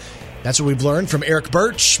hands, and that's what we've learned from Eric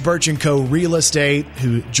Birch, Birch & Co. Real Estate,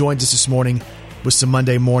 who joins us this morning with some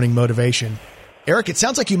Monday morning motivation. Eric, it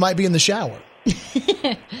sounds like you might be in the shower.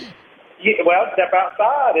 Yeah, well, step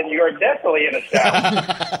outside and you are definitely in a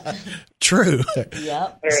shower. True.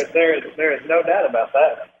 Yep. There is no doubt about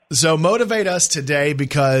that. So motivate us today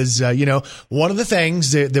because, one of the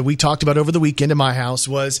things that we talked about over the weekend in my house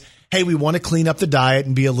was, hey, we want to clean up the diet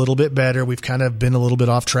and be a little bit better. We've kind of been a little bit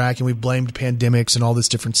off track and we've blamed pandemics and all this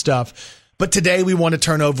different stuff. But today we want to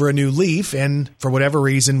turn over a new leaf. And for whatever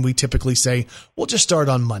reason, we typically say, we'll just start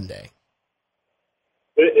on Monday.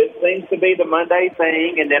 It seems to be the Monday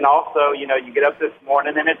thing, and then also, you get up this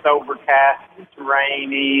morning and it's overcast, it's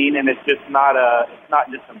raining, and it's not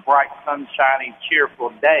just a bright, sunshiny,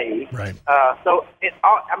 cheerful day. Right. So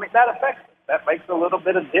that affects it. That makes a little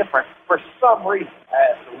bit of difference for some reason.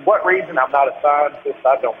 For what reason? I'm not a scientist.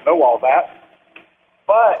 I don't know all that.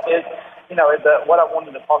 But what I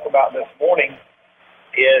wanted to talk about this morning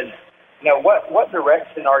is, what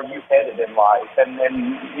direction are you headed in life? And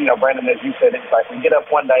Brandon, as you said, it's like we get up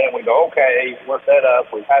one day and we go, okay, we're fed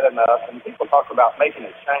up, we've had enough, and people talk about making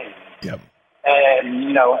a change. Yep. And,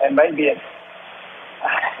 and maybe it's,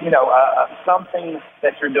 something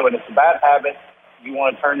that you're doing. It's a bad habit. You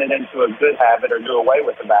want to turn it into a good habit or do away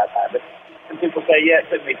with the bad habit. And people say, yeah,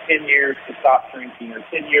 it took me 10 years to stop drinking, or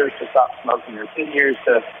 10 years to stop smoking, or 10 years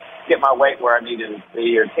to get my weight where I needed it to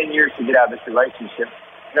be, or 10 years to get out of this relationship.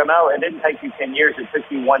 No, it didn't take you 10 years. It took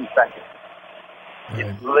you 1 second. Right.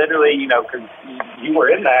 It's literally, because you were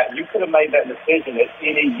in that. You could have made that decision at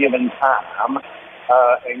any given time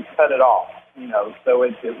and cut it off. So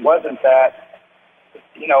it wasn't that,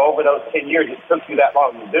 over those 10 years, it took you that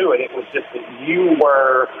long to do it. It was just that you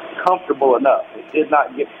were comfortable enough. It did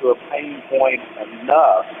not get to a pain point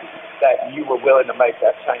enough that you were willing to make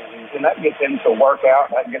that change. And that gets into workout,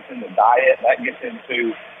 that gets into diet, that gets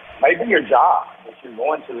into maybe your job that you're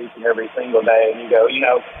going to each and every single day, and you go,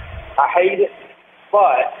 I hate it,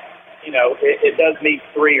 but, it does meet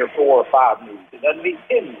 3 or 4 or 5 needs. It doesn't meet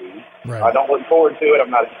 10 needs. Right. I don't look forward to it. I'm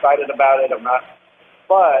not excited about it.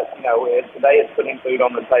 But, today it's putting food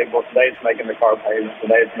on the table. Today it's making the car payment.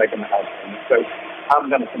 Today it's making the house payment. So I'm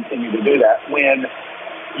going to continue to do that. When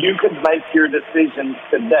you could make your decisions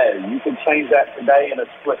today, you could change that today in a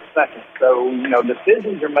split second. So,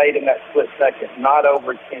 decisions are made in that split second, not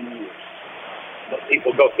over 10 years. But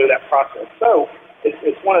people go through that process. So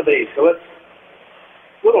it's one of these. So let's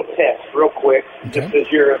little test real quick. Okay. Just as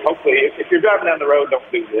hopefully, if you're driving down the road, don't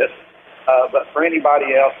do this. But for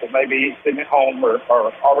anybody else that may be sitting at home or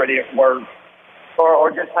already at work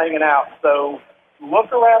or just hanging out, so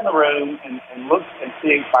look around the room and look and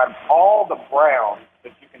see, find all the brown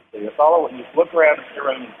that you can see. That's all I want. Just look around your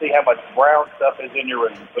room and see how much brown stuff is in your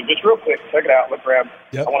room. So just real quick, check it out. Look around.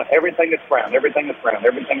 Yep. I want everything that's brown, everything that's brown,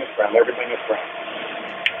 everything that's brown, everything that's brown.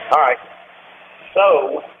 All right.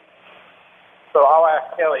 So I'll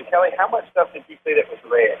ask Kelly. Kelly, how much stuff did you see that was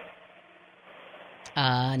red?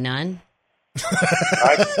 None. All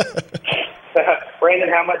right. Brandon,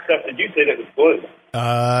 how much stuff did you see that was blue?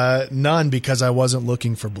 None, because I wasn't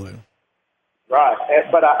looking for blue. Right.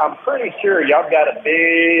 But I'm pretty sure y'all got a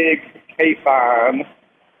big K-Fine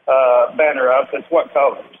banner up. That's what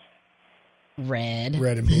colors? Red.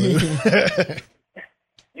 Red and blue.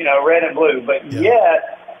 Red and blue. But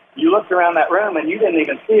yet, you looked around that room and you didn't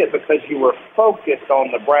even see it because you were focused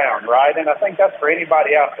on the brown, right? And I think that's for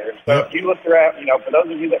anybody out there. So if you looked around, for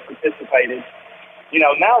those of you that participated,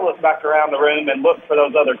 now look back around the room and look for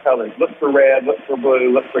those other colors. Look for red, look for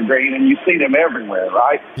blue, look for green, and you see them everywhere,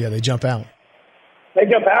 right? Yeah, they jump out. They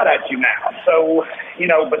jump out at you now. So,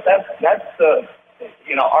 but that's the,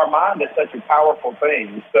 our mind is such a powerful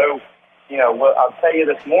thing. So, I'll tell you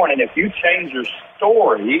this morning, if you change your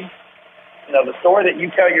story, the story that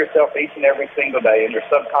you tell yourself each and every single day in your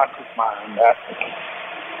subconscious mind, that,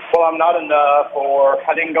 well, I'm not enough, or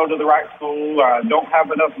I didn't go to the right school, or I don't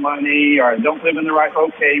have enough money, or I don't live in the right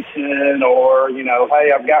location, or,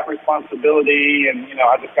 hey, I've got responsibility, and,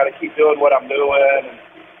 I just got to keep doing what I'm doing. And,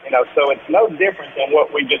 so it's no different than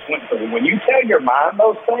what we just went through. When you tell your mind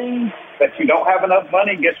those things, that you don't have enough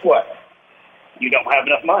money, guess what? You don't have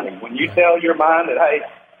enough money. When you tell your mind that, hey,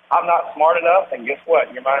 I'm not smart enough, and guess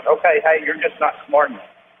what? Your mind, okay, hey, you're just not smart enough.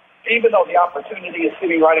 Even though the opportunity is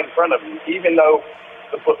sitting right in front of you, even though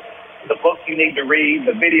the book you need to read,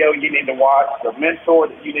 the video you need to watch, the mentor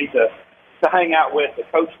that you need to hang out with, the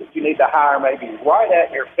coach that you need to hire may be right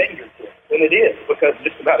at your fingertips. And it is, because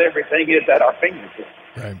just about everything is at our fingertips.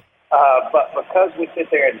 Right. But because we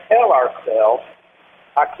sit there and tell ourselves,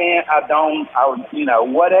 I can't, I don't,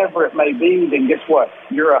 whatever it may be, then guess what?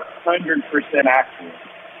 You're 100% accurate.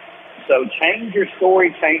 So change your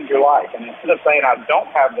story, change your life. And instead of saying, I don't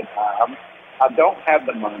have the time, I don't have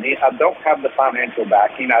the money, I don't have the financial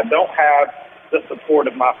backing, I don't have the support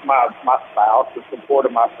of my spouse, the support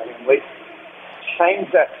of my family,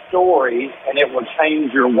 change that story, and it will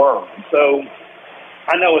change your world. So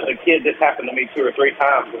I know as a kid this happened to me 2 or 3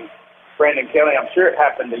 times. And Brandon, Kelly, I'm sure it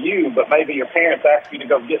happened to you, but maybe your parents asked you to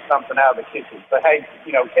go get something out of the kitchen. Say, hey,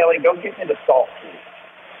 Kelly, go get me the salt, please.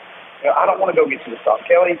 I don't want to go get you the salt.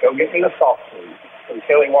 Kelly, go get me the salt, please. So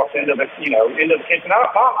Kelly walks into the kitchen. Mom,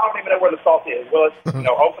 I don't even know where the salt is. Well, it's,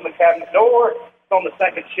 open the cabinet door. It's on the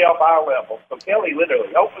second shelf, eye level. So Kelly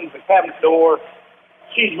literally opens the cabinet door.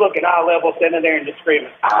 She's looking eye level, standing there and just screaming,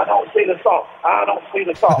 I don't see the salt. I don't see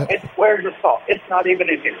the salt. Where's the salt? It's not even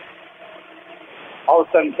in here. All of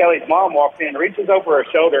a sudden, Kelly's mom walks in, reaches over her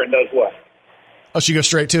shoulder, and does what? Oh, she goes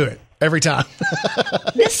straight to it every time.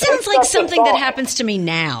 This sounds like something that happens to me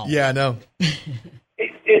now. Yeah, I know.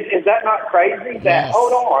 Is that not crazy? That Yes.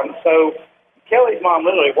 Hold on. So Kelly's mom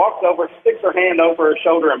literally walks over, sticks her hand over her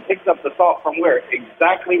shoulder, and picks up the salt from where?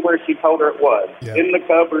 Exactly where she told her it was. Yeah. In the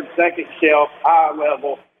cupboard, second shelf, eye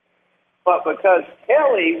level. But because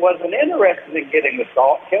Kelly wasn't interested in getting the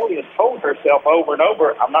salt, Kelly has told herself over and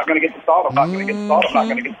over, I'm not going to get the salt, I'm not going to get the salt, I'm not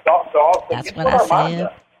going to get the salt. So all of a sudden, That's guess what I our mind said.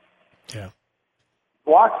 does? Yeah.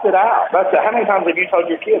 Blocks it out. How many times have you told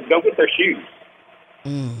your kids, go get their shoes?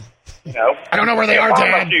 I don't know where they are,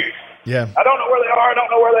 "Find my Dad." shoes. Yeah. I don't know where they are. I don't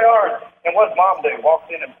know where they are. And what's mom do? Walks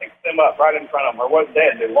in and picks them up right in front of them. Or what's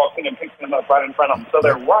dad do? Walks in and picks them up right in front of them. So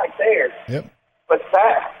they're right there. Yep. But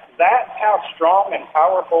that's how strong and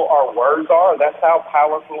powerful our words are. That's how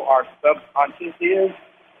powerful our subconscious is.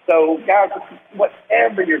 So, guys,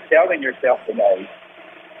 whatever you're telling yourself today,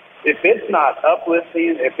 if it's not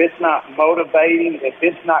uplifting, if it's not motivating, if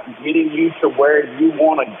it's not getting you to where you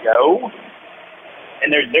want to go, and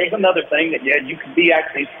there's another thing that, you could be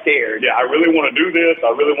actually scared. Yeah, I really want to do this. I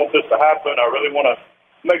really want this to happen. I really want to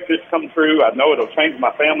make this come true. I know it'll change my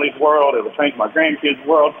family's world. It'll change my grandkids'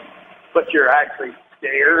 world. But you're actually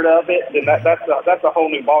scared of it, then that's a whole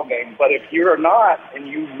new ballgame. But if you're not and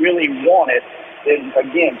you really want it, then,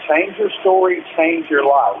 again, change your story, change your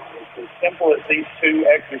life. It's as simple as these 2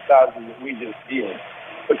 exercises that we just did.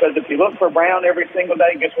 Because if you look for brown every single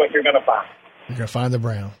day, guess what you're going to find? You're going to find the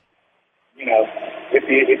brown.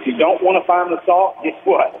 If you don't want to find the salt, guess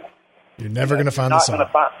what? You're never going to find the not salt. going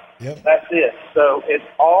to find. Yep. That's it. So it's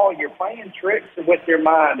all, you're playing tricks with your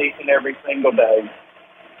mind each and every single day.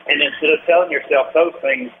 And instead of telling yourself those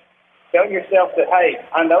things, tell yourself that, hey,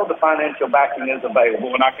 I know the financial backing is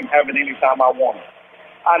available and I can have it anytime I want it.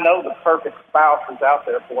 I know the perfect spouse is out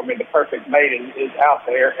there for me. The perfect mate is out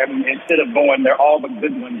there. And instead of going there, all the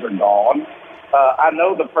good ones are gone. I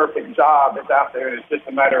know the perfect job is out there. It's just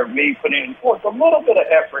a matter of me putting forth a little bit of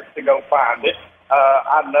effort to go find it.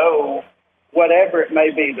 I know whatever it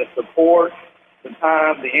may be, the support, the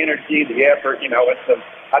time, the energy, the effort,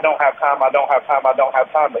 I don't have time,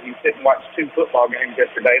 but you sit and watch 2 football games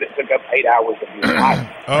yesterday that took up 8 hours of your life.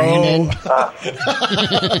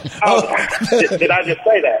 Did I just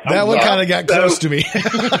say that? That one kind of got close to me.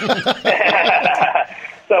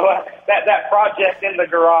 So that project in the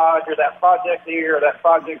garage or that project here or that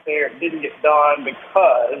project there didn't get done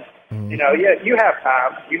because, you have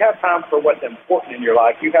time. You have time for what's important in your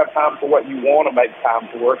life. You have time for what you want to make time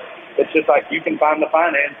for. It's just like you can find the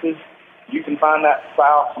finances, you can find that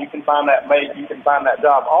spouse, you can find that mate, you can find that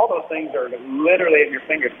job. All those things are literally at your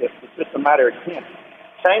fingertips. It's just a matter of time.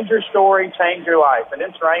 Change your story, change your life. And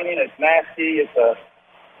it's raining, it's nasty, it's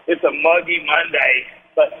a muggy Monday.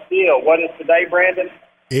 But still, what is today, Brandon?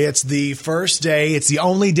 It's the first day. It's the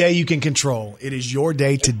only day you can control. It is your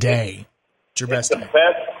day today. It's your best the day.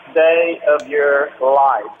 best day of your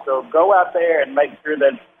life. So go out there and make sure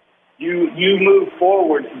that you move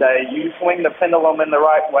forward today. You swing the pendulum in the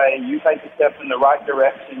right way. You take the steps in the right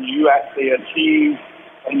direction. You actually achieve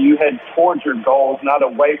and you head towards your goals, not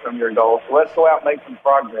away from your goals. So let's go out and make some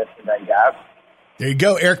progress today, guys. There you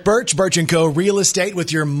go. Eric Birch, Birch & Co. Real Estate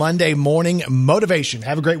with your Monday morning motivation.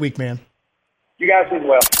 Have a great week, man. You guys as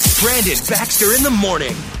well. Brandon Baxter in the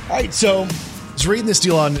morning. All right, so I was reading this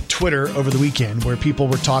deal on Twitter over the weekend where people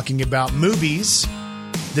were talking about movies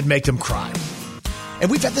that make them cry. And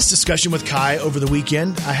we've had this discussion with Kai over the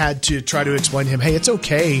weekend. I had to try to explain to him, hey, it's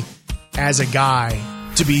okay as a guy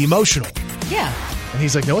to be emotional. Yeah. And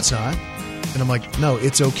he's like, no, it's not. And I'm like, no,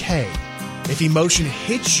 it's okay. If emotion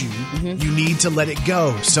hits you, you need to let it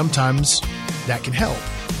go. Sometimes that can help.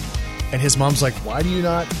 And his mom's like, why do you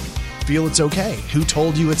not feel it's okay? Who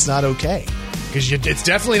told you it's not okay? Because it's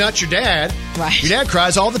definitely not your dad. Right. Your dad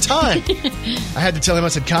cries all the time. I had to tell him, I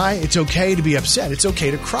said, Kai, it's okay to be upset. It's okay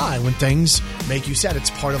to cry when things make you sad. It's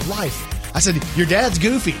part of life. I said, your dad's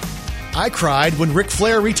goofy. I cried when Ric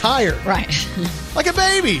Flair retired. Right. Like a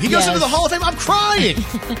baby. He goes into the Hall of Fame. I'm crying.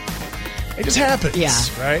 It just happens. Yeah.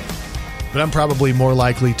 Right? But I'm probably more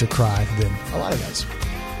likely to cry than a lot of guys.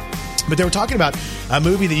 But they were talking about a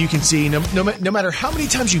movie that you can see no matter how many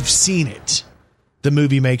times you've seen it, the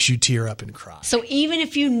movie makes you tear up and cry. So even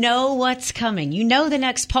if you know what's coming, you know the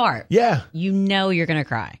next part. Yeah. You know you're going to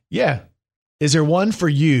cry. Yeah. Is there one for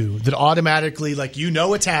you that automatically, like, you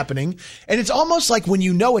know it's happening? And it's almost like when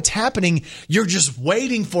you know it's happening, you're just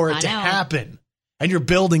waiting for it to happen. And you're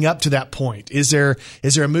building up to that point. Is there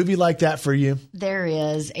a movie like that for you? There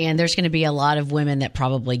is, and there's going to be a lot of women that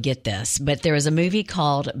probably get this. But there was a movie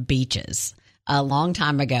called Beaches a long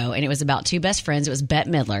time ago, and it was about two best friends. It was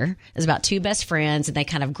Bette Midler. It was about two best friends, and they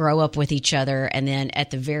kind of grow up with each other. And then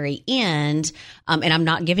at the very end, and I'm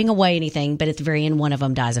not giving away anything, but at the very end, one of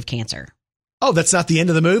them dies of cancer. Oh, that's not the end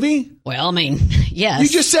of the movie? Well, I mean, yes. You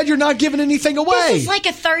just said you're not giving anything away. This is like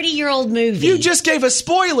a 30-year-old movie. You just gave a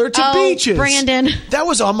spoiler to Beaches. Brandon. That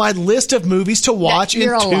was on my list of movies to watch in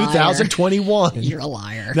 2021. You're a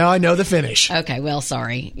liar. Now I know the finish. Okay, well,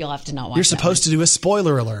 sorry. You'll have to not watch You're supposed to do a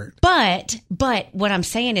spoiler alert. But what I'm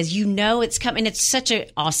saying is, you know it's coming. It's such an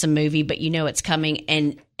awesome movie, but you know it's coming.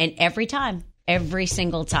 And every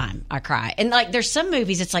single time I cry. And like, there's some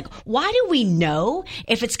movies, it's like, why do we know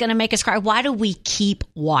if it's going to make us cry? Why do we keep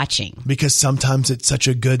watching? Because sometimes it's such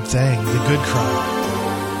a good thing. The good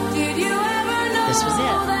cry. This was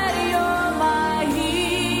it.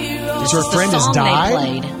 So her friend has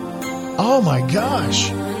died? Played. Oh my gosh.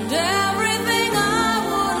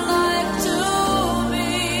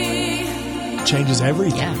 Changes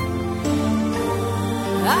everything. Yeah.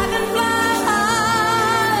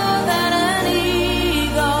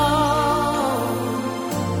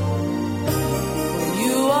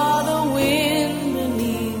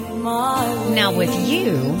 Now with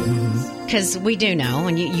you, because we do know,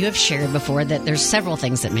 and you have shared before, that there's several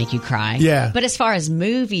things that make you cry. Yeah. But as far as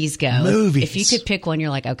movies go, if you could pick one,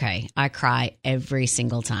 you're like, okay, I cry every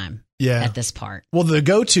single time at this part. Well, the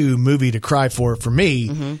go-to movie to cry for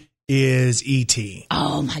me is E.T.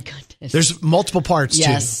 Oh, my goodness. There's multiple parts, too.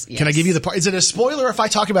 Yes. Can I give you the part? Is it a spoiler if I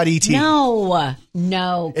talk about E.T.? No.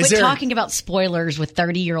 Is Quit talking about spoilers with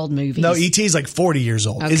 30-year-old movies. No, E.T. is like 40 years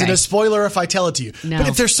old. Okay. Is it a spoiler if I tell it to you? No. But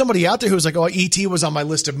if there's somebody out there who's like, oh, E.T. was on my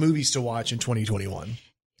list of movies to watch in 2021.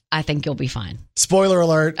 I think you'll be fine. Spoiler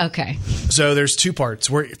alert. Okay. So there's two parts.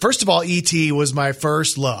 First of all, E.T. was my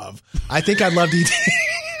first love. I think I loved E.T.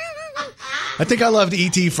 I think I loved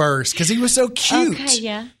E.T. first because he was so cute. Okay,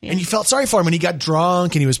 yeah. And you felt sorry for him when he got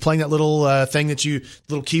drunk and he was playing that little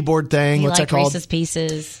little keyboard thing. What's that called? Reese's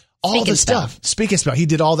Pieces. All the stuff. Speaking of, he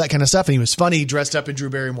did all that kind of stuff, and he was funny. He dressed up in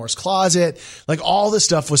Drew Barrymore's closet. Like, all this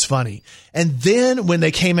stuff was funny. And then when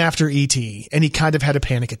they came after E.T., and he kind of had a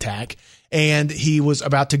panic attack, and he was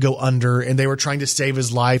about to go under, and they were trying to save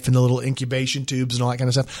his life in the little incubation tubes and all that kind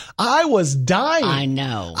of stuff, I was dying. I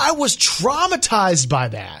know. I was traumatized by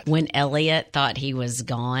that. When Elliot thought he was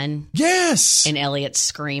gone. Yes. And Elliot's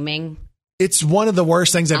screaming. It's one of the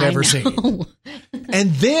worst things I've ever seen.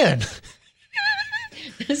 And then...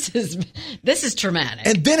 This is traumatic.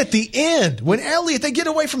 And then at the end, when Elliot, they get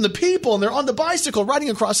away from the people and they're on the bicycle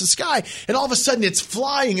riding across the sky, and all of a sudden it's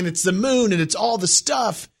flying and it's the moon and it's all the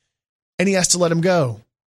stuff, and he has to let him go.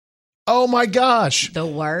 Oh my gosh. The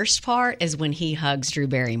worst part is when he hugs Drew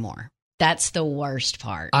Barrymore. That's the worst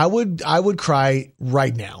part. I would cry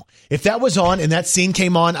right now. If that was on and that scene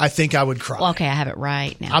came on, I think I would cry. Well, okay, I have it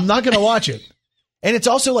right now. I'm not going to watch it. And it's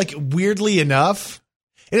also like weirdly enough,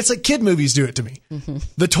 and it's like kid movies do it to me. Mm-hmm.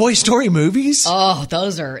 The Toy Story movies. Oh,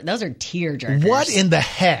 those are tearjerkers. What in the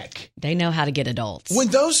heck? They know how to get adults. When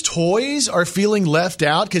those toys are feeling left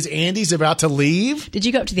out because Andy's about to leave. Did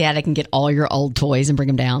you go up to the attic and get all your old toys and bring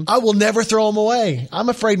them down? I will never throw them away. I'm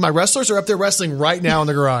afraid my wrestlers are up there wrestling right now in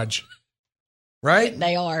the garage. Right?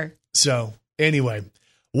 They are. So anyway,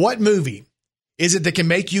 what movie is it that can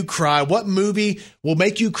make you cry? What movie will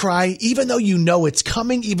make you cry even though you know it's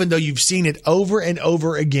coming, even though you've seen it over and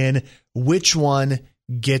over again? Which one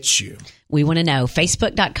gets you? We want to know.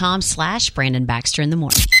 Facebook.com/Brandon Baxter in the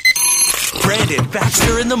morning. Brandon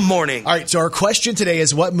Baxter in the morning. All right, so our question today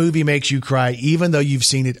is what movie makes you cry even though you've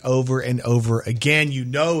seen it over and over again? You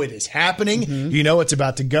know it is happening. You know it's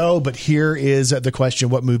about to go, but here is the question.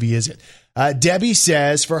 What movie is it? Debbie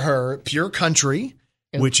says for her, Pure Country,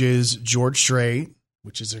 which is George Strait,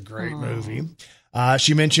 which is a great movie.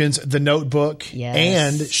 She mentions The Notebook,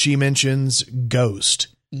 and she mentions Ghost.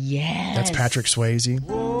 Yes. That's Patrick Swayze.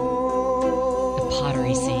 The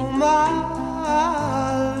pottery scene.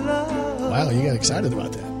 Wow, you got excited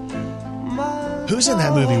about that. Who's in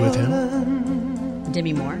that movie with him?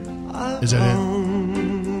 Demi Moore. Is that it?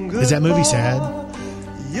 Is that movie sad?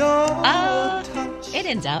 It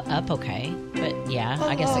ends up okay, but yeah,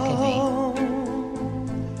 I guess it could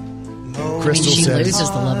be. Crystal she says loses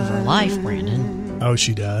the love of her life, Brandon. Oh,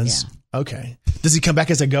 she does? Yeah. Okay. Does he come back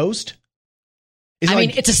as a ghost? I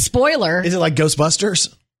mean, it's a spoiler. Is it like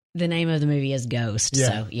Ghostbusters? The name of the movie is Ghost,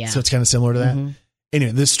 so yeah. So it's kind of similar to that? Mm-hmm.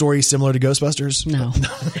 Anyway, this story is similar to Ghostbusters? No,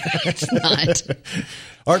 it's not.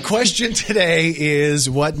 Our question today is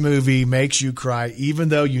what movie makes you cry even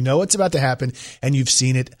though you know it's about to happen and you've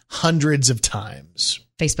seen it hundreds of times?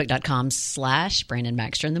 Facebook.com/Brandon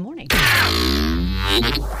Baxter in the morning.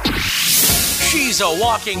 She's a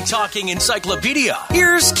walking, talking encyclopedia.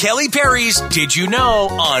 Here's Kelly Perry's Did You Know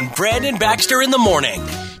on Brandon Baxter in the morning.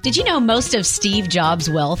 Did you know most of Steve Jobs'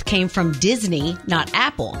 wealth came from Disney, not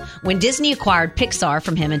Apple? When Disney acquired Pixar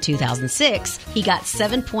from him in 2006, he got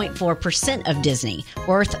 7.4% of Disney,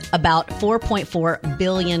 worth about $4.4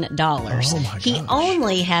 billion. He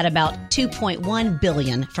only had about $2.1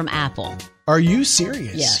 billion from Apple. Are you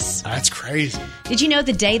serious? Yes. That's crazy. Did you know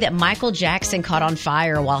the day that Michael Jackson caught on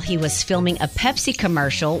fire while he was filming a Pepsi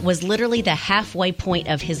commercial was literally the halfway point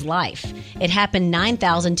of his life? It happened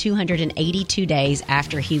 9,282 days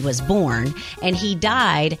after he was born, and he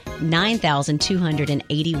died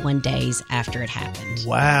 9,281 days after it happened.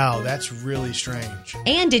 Wow, that's really strange.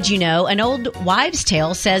 And did you know an old wives'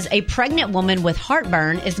 tale says a pregnant woman with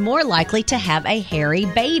heartburn is more likely to have a hairy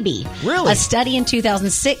baby? Really? A study in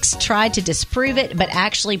 2006 tried to disprove it, but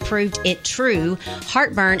actually proved it true.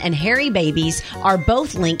 Heartburn and hairy babies are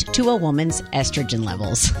both linked to a woman's estrogen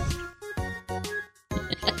levels.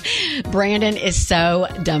 Brandon is so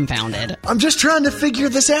dumbfounded. I'm just trying to figure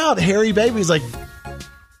this out. Hairy babies, like...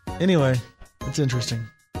 Anyway, it's interesting.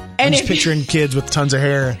 I'm just picturing kids with tons of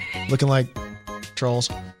hair looking like trolls.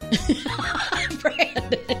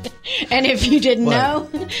 Brandon. And if you didn't know,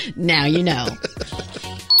 now you know.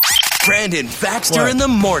 Brandon Baxter in the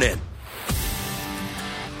morning.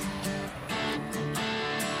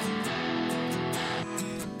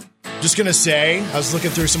 Just going to say, I was looking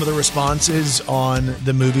through some of the responses on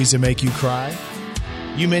the movies that make you cry.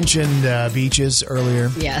 You mentioned Beaches earlier.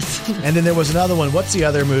 Yes. And then there was another one. What's the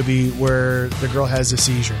other movie where the girl has a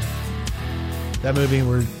seizure? That movie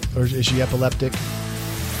where, or is she epileptic?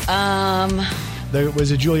 There was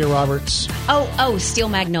a Julia Roberts. Oh, Steel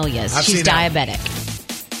Magnolias. She's diabetic.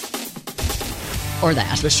 Or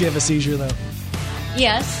that. Does she have a seizure though?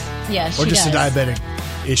 Yes, she does. Or just a diabetic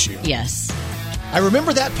issue? Yes. I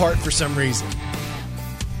remember that part for some reason.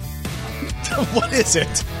 What is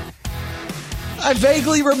it? I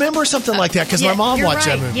vaguely remember something like that because my mom watched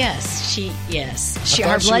that movie. Yes,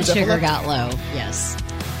 her blood sugar got low. Yes.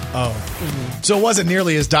 Oh. Mm-hmm. So it wasn't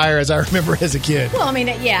nearly as dire as I remember as a kid. Well, I mean,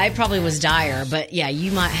 yeah, it probably was dire, but yeah,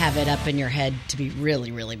 you might have it up in your head to be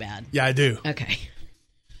really, really bad. Yeah, I do. Okay.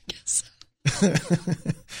 Yes.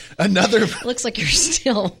 Another. Looks like you're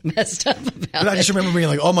still messed up about it. I just remember being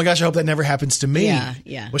like, oh my gosh, I hope that never happens to me.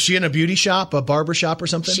 Yeah. Was she in a beauty shop, a barber shop or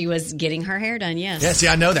something? She was getting her hair done, yes. Yeah, see,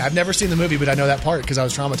 I know that. I've never seen the movie, but I know that part because I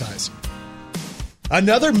was traumatized.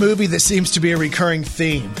 Another movie that seems to be a recurring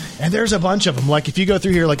theme, and there's a bunch of them. Like if you go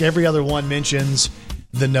through here, like every other one mentions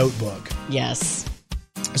The Notebook. Yes.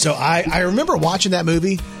 So I remember watching that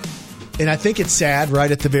movie, and I think it's sad right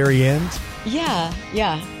at the very end. Yeah.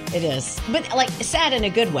 It is. But like sad in a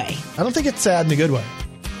good way. I don't think it's sad in a good way.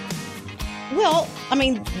 Well, I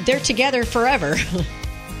mean, they're together forever.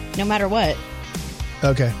 No matter what.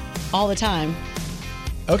 Okay. All the time.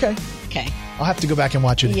 Okay. Okay. I'll have to go back and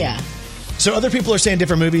watch it again. Yeah. So other people are saying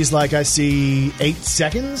different movies, like I see 8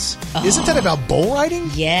 Seconds. Isn't that about bull riding?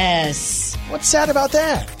 Yes. What's sad about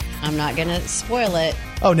that? I'm not going to spoil it.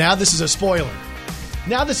 Oh, now this is a spoiler.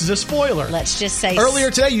 Let's just say earlier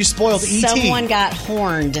today you spoiled E.T. Someone got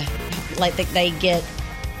horned. Like they get.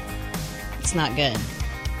 It's not good.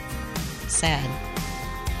 Sad.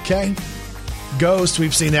 Okay. Ghost,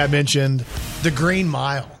 we've seen that mentioned. The Green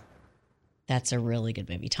Mile. That's a really good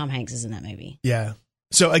movie. Tom Hanks is in that movie. Yeah.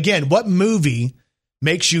 So again, what movie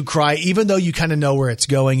makes you cry even though you kind of know where it's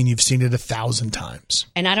going and you've seen it 1,000 times?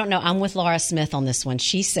 And I don't know. I'm with Laura Smith on this one.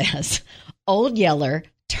 She says, Old Yeller,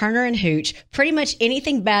 Turner and Hooch, pretty much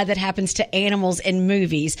anything bad that happens to animals in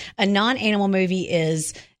movies. A non-animal movie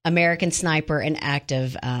is American Sniper and Act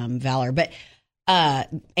of Valor. But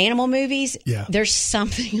animal movies, there's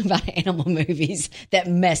something about animal movies that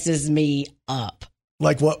messes me up.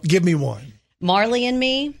 Like what? Give me one. Marley and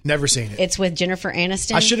Me. Never seen it. It's with Jennifer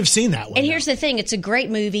Aniston. I should have seen that one. And here's the thing. It's a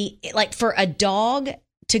great movie. Like for a dog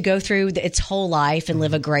to go through its whole life and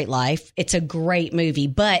live a great life, it's a great movie,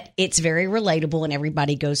 but it's very relatable and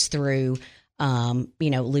everybody goes through,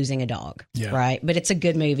 losing a dog, right? But it's a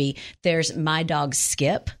good movie. There's My Dog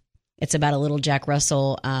Skip. It's about a little Jack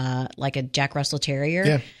Russell, like a Jack Russell Terrier.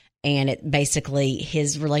 Yeah. And it basically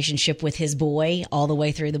his relationship with his boy all the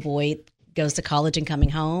way through the boy goes to college and coming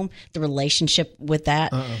home, the relationship with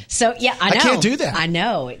that. So, yeah, I know. I can't do that. I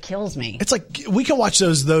know. It kills me. It's like we can watch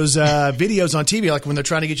those videos on TV, like when they're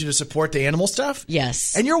trying to get you to support the animal stuff.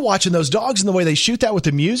 Yes. And you're watching those dogs and the way they shoot that with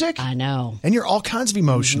the music. I know. And you're all kinds of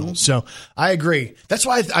emotional. So I agree. That's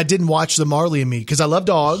why I didn't watch the Marley and Me, because I love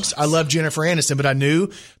dogs. I love Jennifer Aniston, but I knew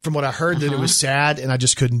from what I heard that it was sad and I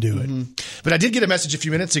just couldn't do it. But I did get a message a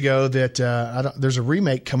few minutes ago that there's a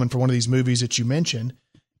remake coming for one of these movies that you mentioned.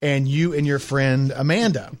 And you and your friend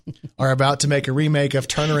Amanda are about to make a remake of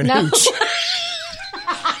Turner and Hooch.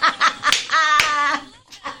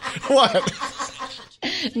 What?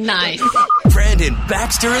 Nice. Brandon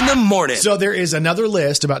Baxter in the morning. So there is another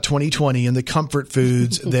list about 2020 and the comfort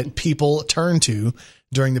foods that people turn to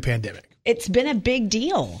during the pandemic. It's been a big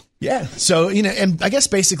deal. Yeah. So, and I guess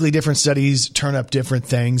basically different studies turn up different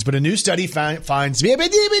things, but a new study finds... Let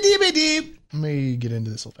me get into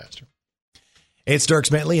this a little faster. It's Dierks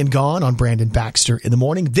Bentley and Gone on Brandon Baxter in the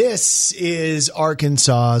morning. This is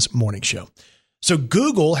Arkansas's morning show. So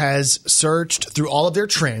Google has searched through all of their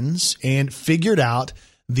trends and figured out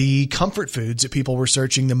the comfort foods that people were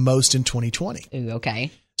searching the most in 2020. Ooh, okay.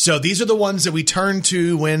 So these are the ones that we turned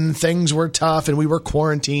to when things were tough and we were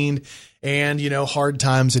quarantined and, hard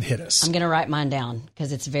times had hit us. I'm going to write mine down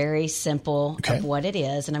because it's very simple of what it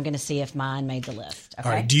is, and I'm going to see if mine made the list. Okay?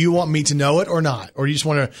 All right. Do you want me to know it or not? Or do you just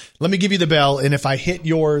want to let me give you the bell, and if I hit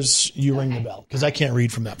yours, you ring the bell because I can't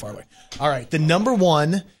read from that far away. All right. The number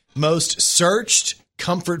one most searched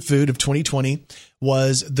comfort food of 2020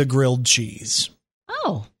 was the grilled cheese.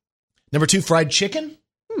 Oh. Number 2, fried chicken.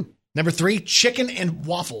 Number 3, chicken and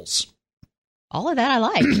waffles. All of that I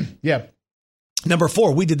like. Yeah. Number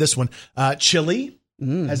 4, we did this one. Chili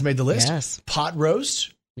has made the list. Yes. Pot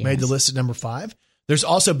roast made the list at number 5. There's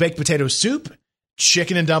also baked potato soup,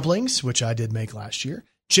 chicken and dumplings, which I did make last year,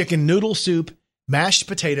 chicken noodle soup, mashed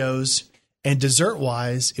potatoes, and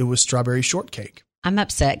dessert-wise, it was strawberry shortcake. I'm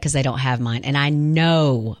upset because they don't have mine, and I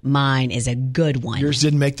know mine is a good one. Yours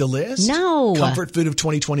didn't make the list? No. Comfort food of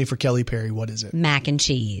 2020 for Kelly Perry. What is it? Mac and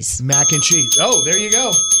cheese. Mac and cheese. Oh, there you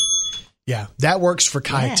go. Yeah, that works for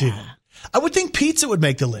Kai, too. I would think pizza would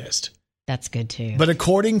make the list. That's good, too. But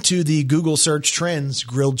according to the Google search trends,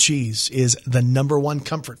 grilled cheese is the number one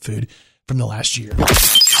comfort food from the last year.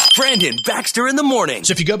 Brandon Baxter in the morning.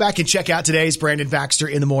 So if you go back and check out today's Brandon Baxter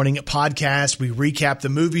in the Morning podcast, we recap the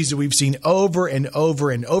movies that we've seen over and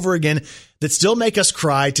over and over again that still make us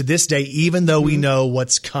cry to this day, even though we know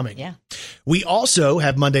what's coming. Yeah. We also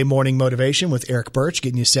have Monday Morning Motivation with Eric Birch,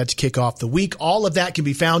 getting you set to kick off the week. All of that can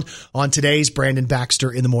be found on today's Brandon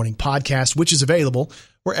Baxter in the Morning podcast, which is available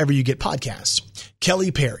wherever you get podcasts.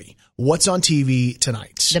 Kelly Perry, what's on TV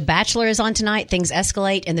tonight? The Bachelor is on tonight. Things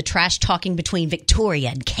escalate in the trash talking between Victoria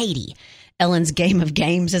and Katie. Ellen's Game of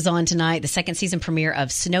Games is on tonight. The second season premiere of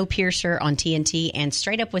Snowpiercer on TNT. And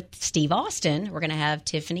straight up with Steve Austin, we're going to have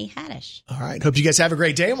Tiffany Haddish. All right. Hope you guys have a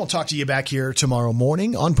great day, and we'll talk to you back here tomorrow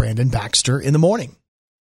morning on Brandon Baxter in the Morning.